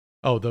 5th.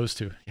 Those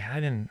two. Yeah,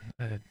 I didn't.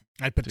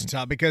 I'd put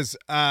T'Challa because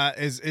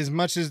as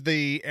much as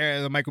the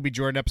Michael B.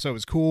 Jordan episode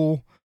was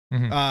cool,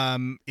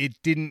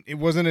 it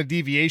wasn't a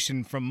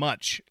deviation from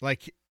much.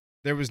 Like,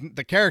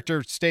 the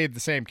character stayed the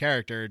same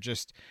character,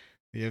 just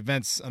the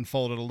events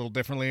unfolded a little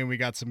differently, and we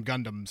got some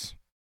Gundams.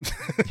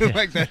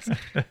 Like that's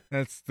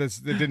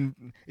that didn't.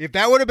 If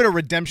that would have been a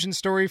redemption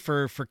story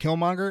for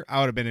Killmonger, I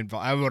would have been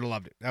involved. I would have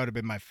loved it. That would have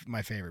been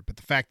my favorite. But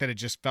the fact that it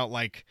just felt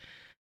like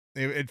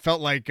it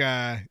felt like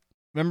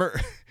remember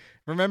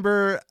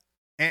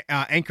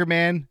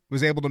Anchorman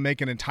was able to make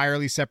an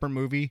entirely separate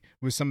movie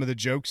with some of the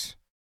jokes.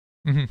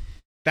 Mm-hmm.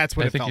 That's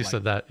what I it think felt you like.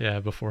 said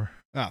that before.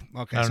 Oh,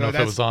 okay. I don't know if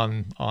it was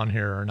on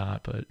here or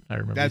not, but I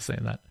remember you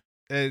saying that.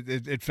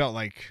 It felt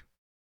like.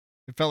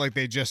 It felt like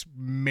they just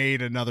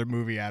made another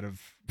movie out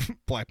of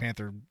Black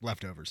Panther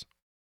leftovers.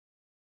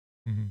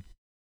 Mm-hmm.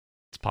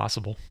 It's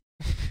possible.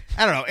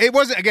 I don't know. It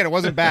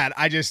wasn't bad.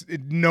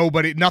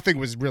 Nothing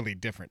was really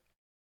different.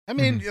 I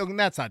mean,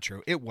 that's not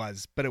true. It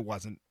was, but it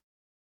wasn't.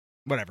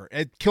 Whatever.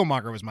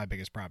 Killmonger was my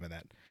biggest problem with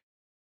that.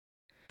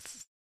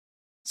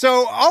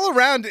 So all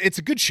around, it's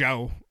a good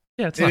show.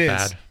 Yeah, it's not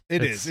bad.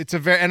 It is. It's a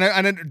very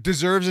and it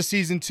deserves a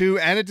season 2,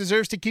 and it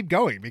deserves to keep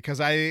going because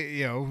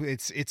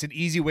it's an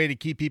easy way to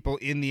keep people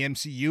in the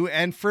MCU.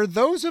 And for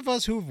those of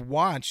us who've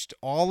watched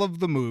all of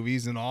the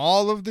movies and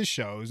all of the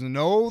shows and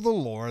know the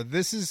lore,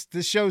 this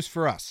show's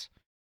for us.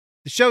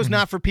 The show's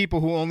not for people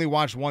who only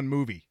watch one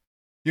movie.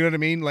 You know what I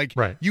mean? Like,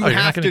 Right. you You're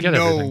not have gonna to get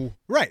know. everything.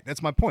 Right.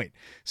 That's my point.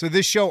 So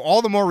this show,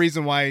 all the more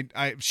reason why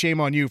shame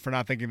on you for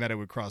not thinking that it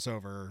would cross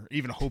over, or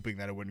even hoping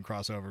that it wouldn't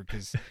cross over,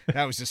 because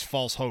that was just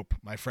false hope,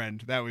 my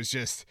friend. That was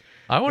just.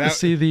 I want to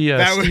see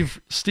the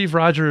Steve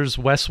Rogers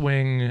West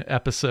Wing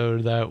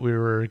episode that we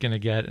were going to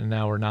get, and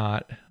now we're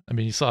not. I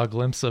mean, you saw a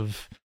glimpse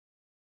of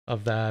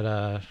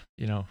that,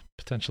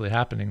 potentially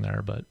happening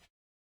there, but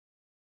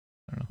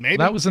I don't know. Maybe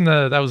that was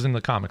in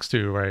the comics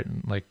too, right?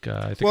 Like,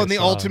 I think. Well, in the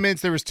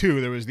Ultimates, there was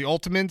two. There was the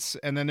Ultimates,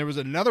 and then there was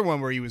another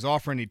one where he was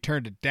offering, he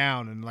turned it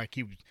down, and like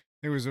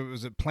was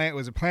it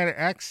Planet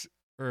X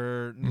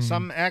or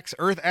some X,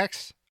 Earth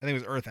X? I think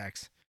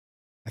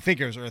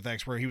it was Earth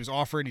X. Where he was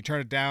offering, he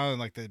turned it down, and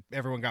like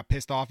everyone got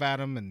pissed off at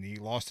him, and he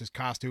lost his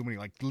costume, and he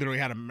like literally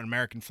had an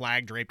American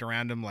flag draped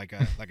around him like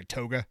a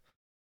toga.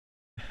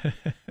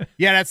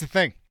 Yeah, that's the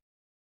thing.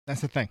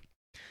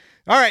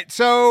 All right,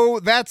 so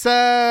that's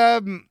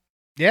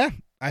yeah.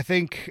 I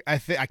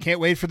can't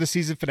wait for the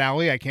season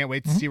finale. I can't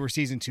wait to see where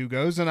season 2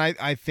 goes, and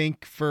I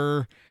think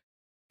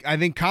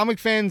comic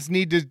fans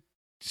need to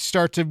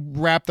start to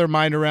wrap their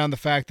mind around the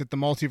fact that the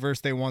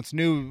multiverse they once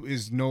knew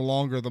is no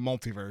longer the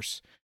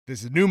multiverse.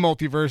 There's a new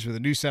multiverse with a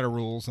new set of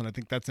rules, and I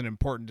think that's an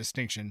important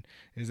distinction,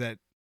 is that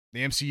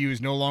the MCU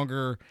is no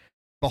longer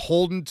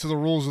beholden to the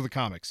rules of the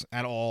comics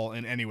at all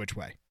in any which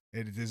way.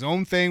 It is its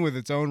own thing with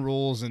its own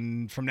rules,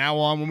 and from now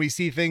on, when we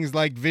see things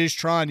like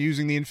Viztron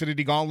using the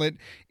Infinity Gauntlet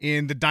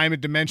in the Diamond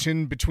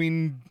Dimension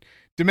between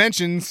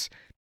dimensions,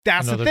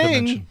 that's the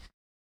thing. Dimension.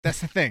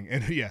 That's the thing.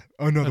 And yeah,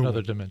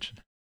 another dimension.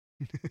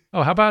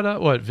 Oh, how about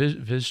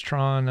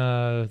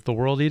Viztron, the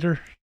World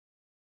Eater?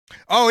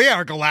 Oh yeah,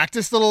 or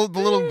Galactus, the little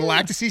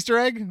Galactus Easter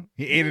egg.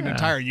 He ate an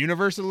entire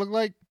universe. It looked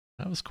like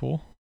that was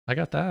cool. I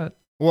got that.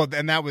 Well,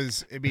 and that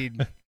was. I mean,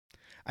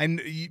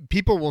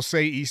 people will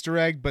say Easter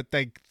egg, but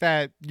like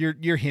that,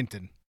 you're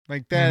hinting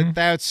like that. Mm-hmm.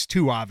 That's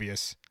too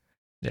obvious.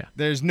 Yeah,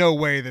 there's no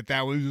way that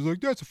was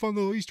like that's a fun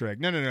little Easter egg.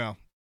 No.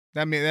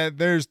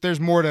 There's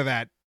more to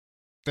that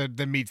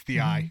that meets the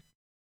eye.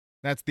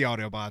 That's the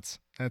Autobots.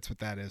 That's what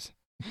that is.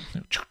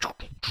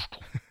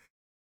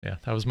 Yeah,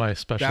 that was my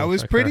special. That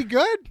was pretty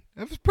good.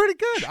 That was pretty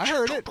good. I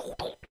heard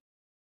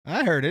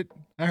it.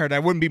 I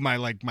wouldn't be my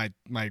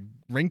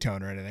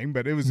ringtone or anything,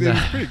 but it was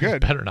pretty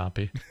good. Better not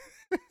be.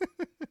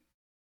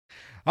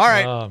 All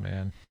right. Oh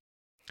man.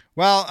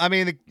 Well, I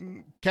mean, the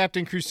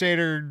Captain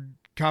Crusader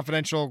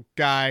confidential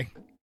guy,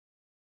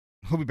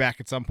 he'll be back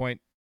at some point.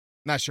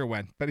 Not sure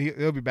when, but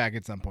he'll be back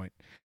at some point.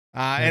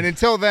 And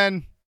until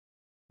then,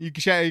 you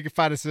can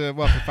find us at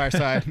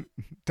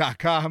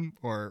welcomefireside.com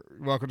or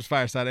Welcome to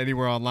Fireside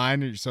anywhere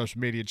online, your social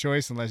media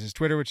choice, unless it's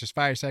Twitter, which is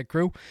Fireside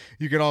Crew.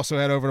 You can also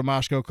head over to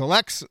Moshko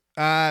Collects,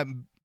 buy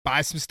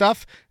some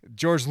stuff.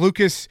 George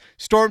Lucas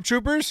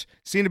Stormtroopers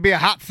seem to be a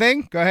hot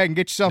thing. Go ahead and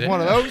get yourself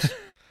one of those.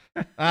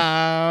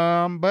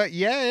 But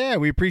yeah,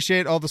 we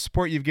appreciate all the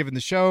support you've given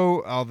the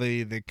show, all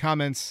the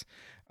comments.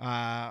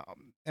 And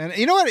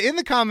you know what? In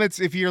the comments,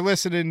 if you're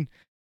listening,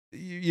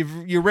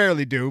 you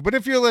rarely do, but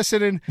if you're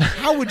listening,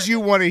 how would you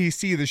want to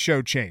see the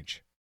show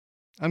change?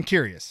 I'm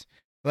curious.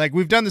 Like,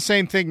 we've done the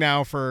same thing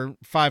now for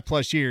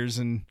 5+ years,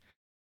 and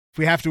if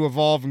we have to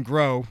evolve and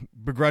grow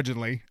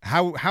begrudgingly,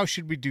 how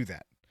should we do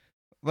that?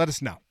 Let us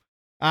know.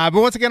 But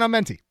once again, I'm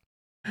Menti.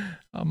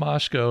 I'm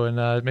Moshko,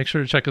 and make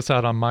sure to check us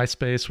out on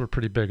MySpace. We're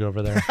pretty big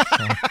over there.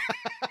 So.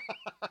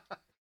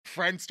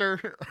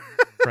 Friendster.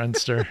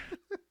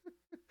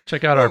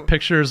 Check out our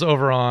pictures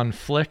over on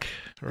Flick.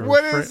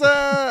 Where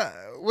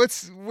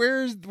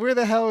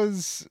the hell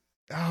is?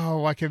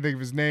 Oh, I can't think of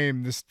his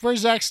name. Where's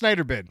Zack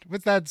Snyder been?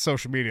 What's that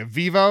social media?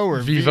 Vivo or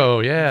Vivo?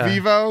 Yeah,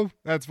 Vivo.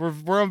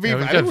 We're on Vivo.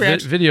 Yeah, we've got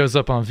videos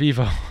up on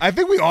Vivo. I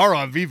think we are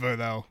on Vivo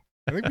though.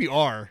 I think we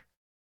are.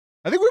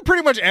 I think we're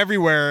pretty much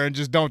everywhere and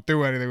just don't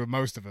do anything with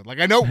most of it. Like,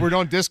 I know we're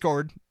on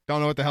Discord. Don't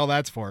know what the hell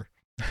that's for.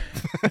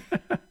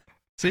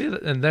 See,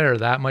 and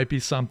that might be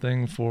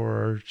something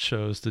for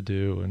shows to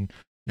do, and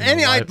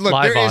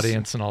live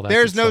audience and all that.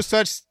 There's no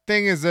such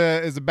thing as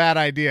a bad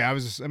idea.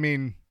 Let's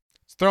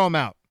throw them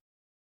out.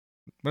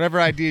 Whatever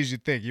ideas you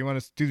think. You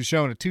want to do the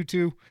show in a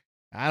tutu?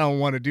 I don't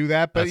want to do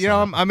that, but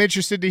I'm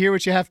interested to hear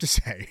what you have to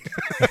say.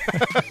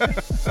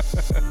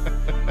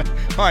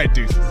 All right,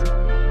 deuces.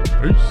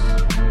 Peace.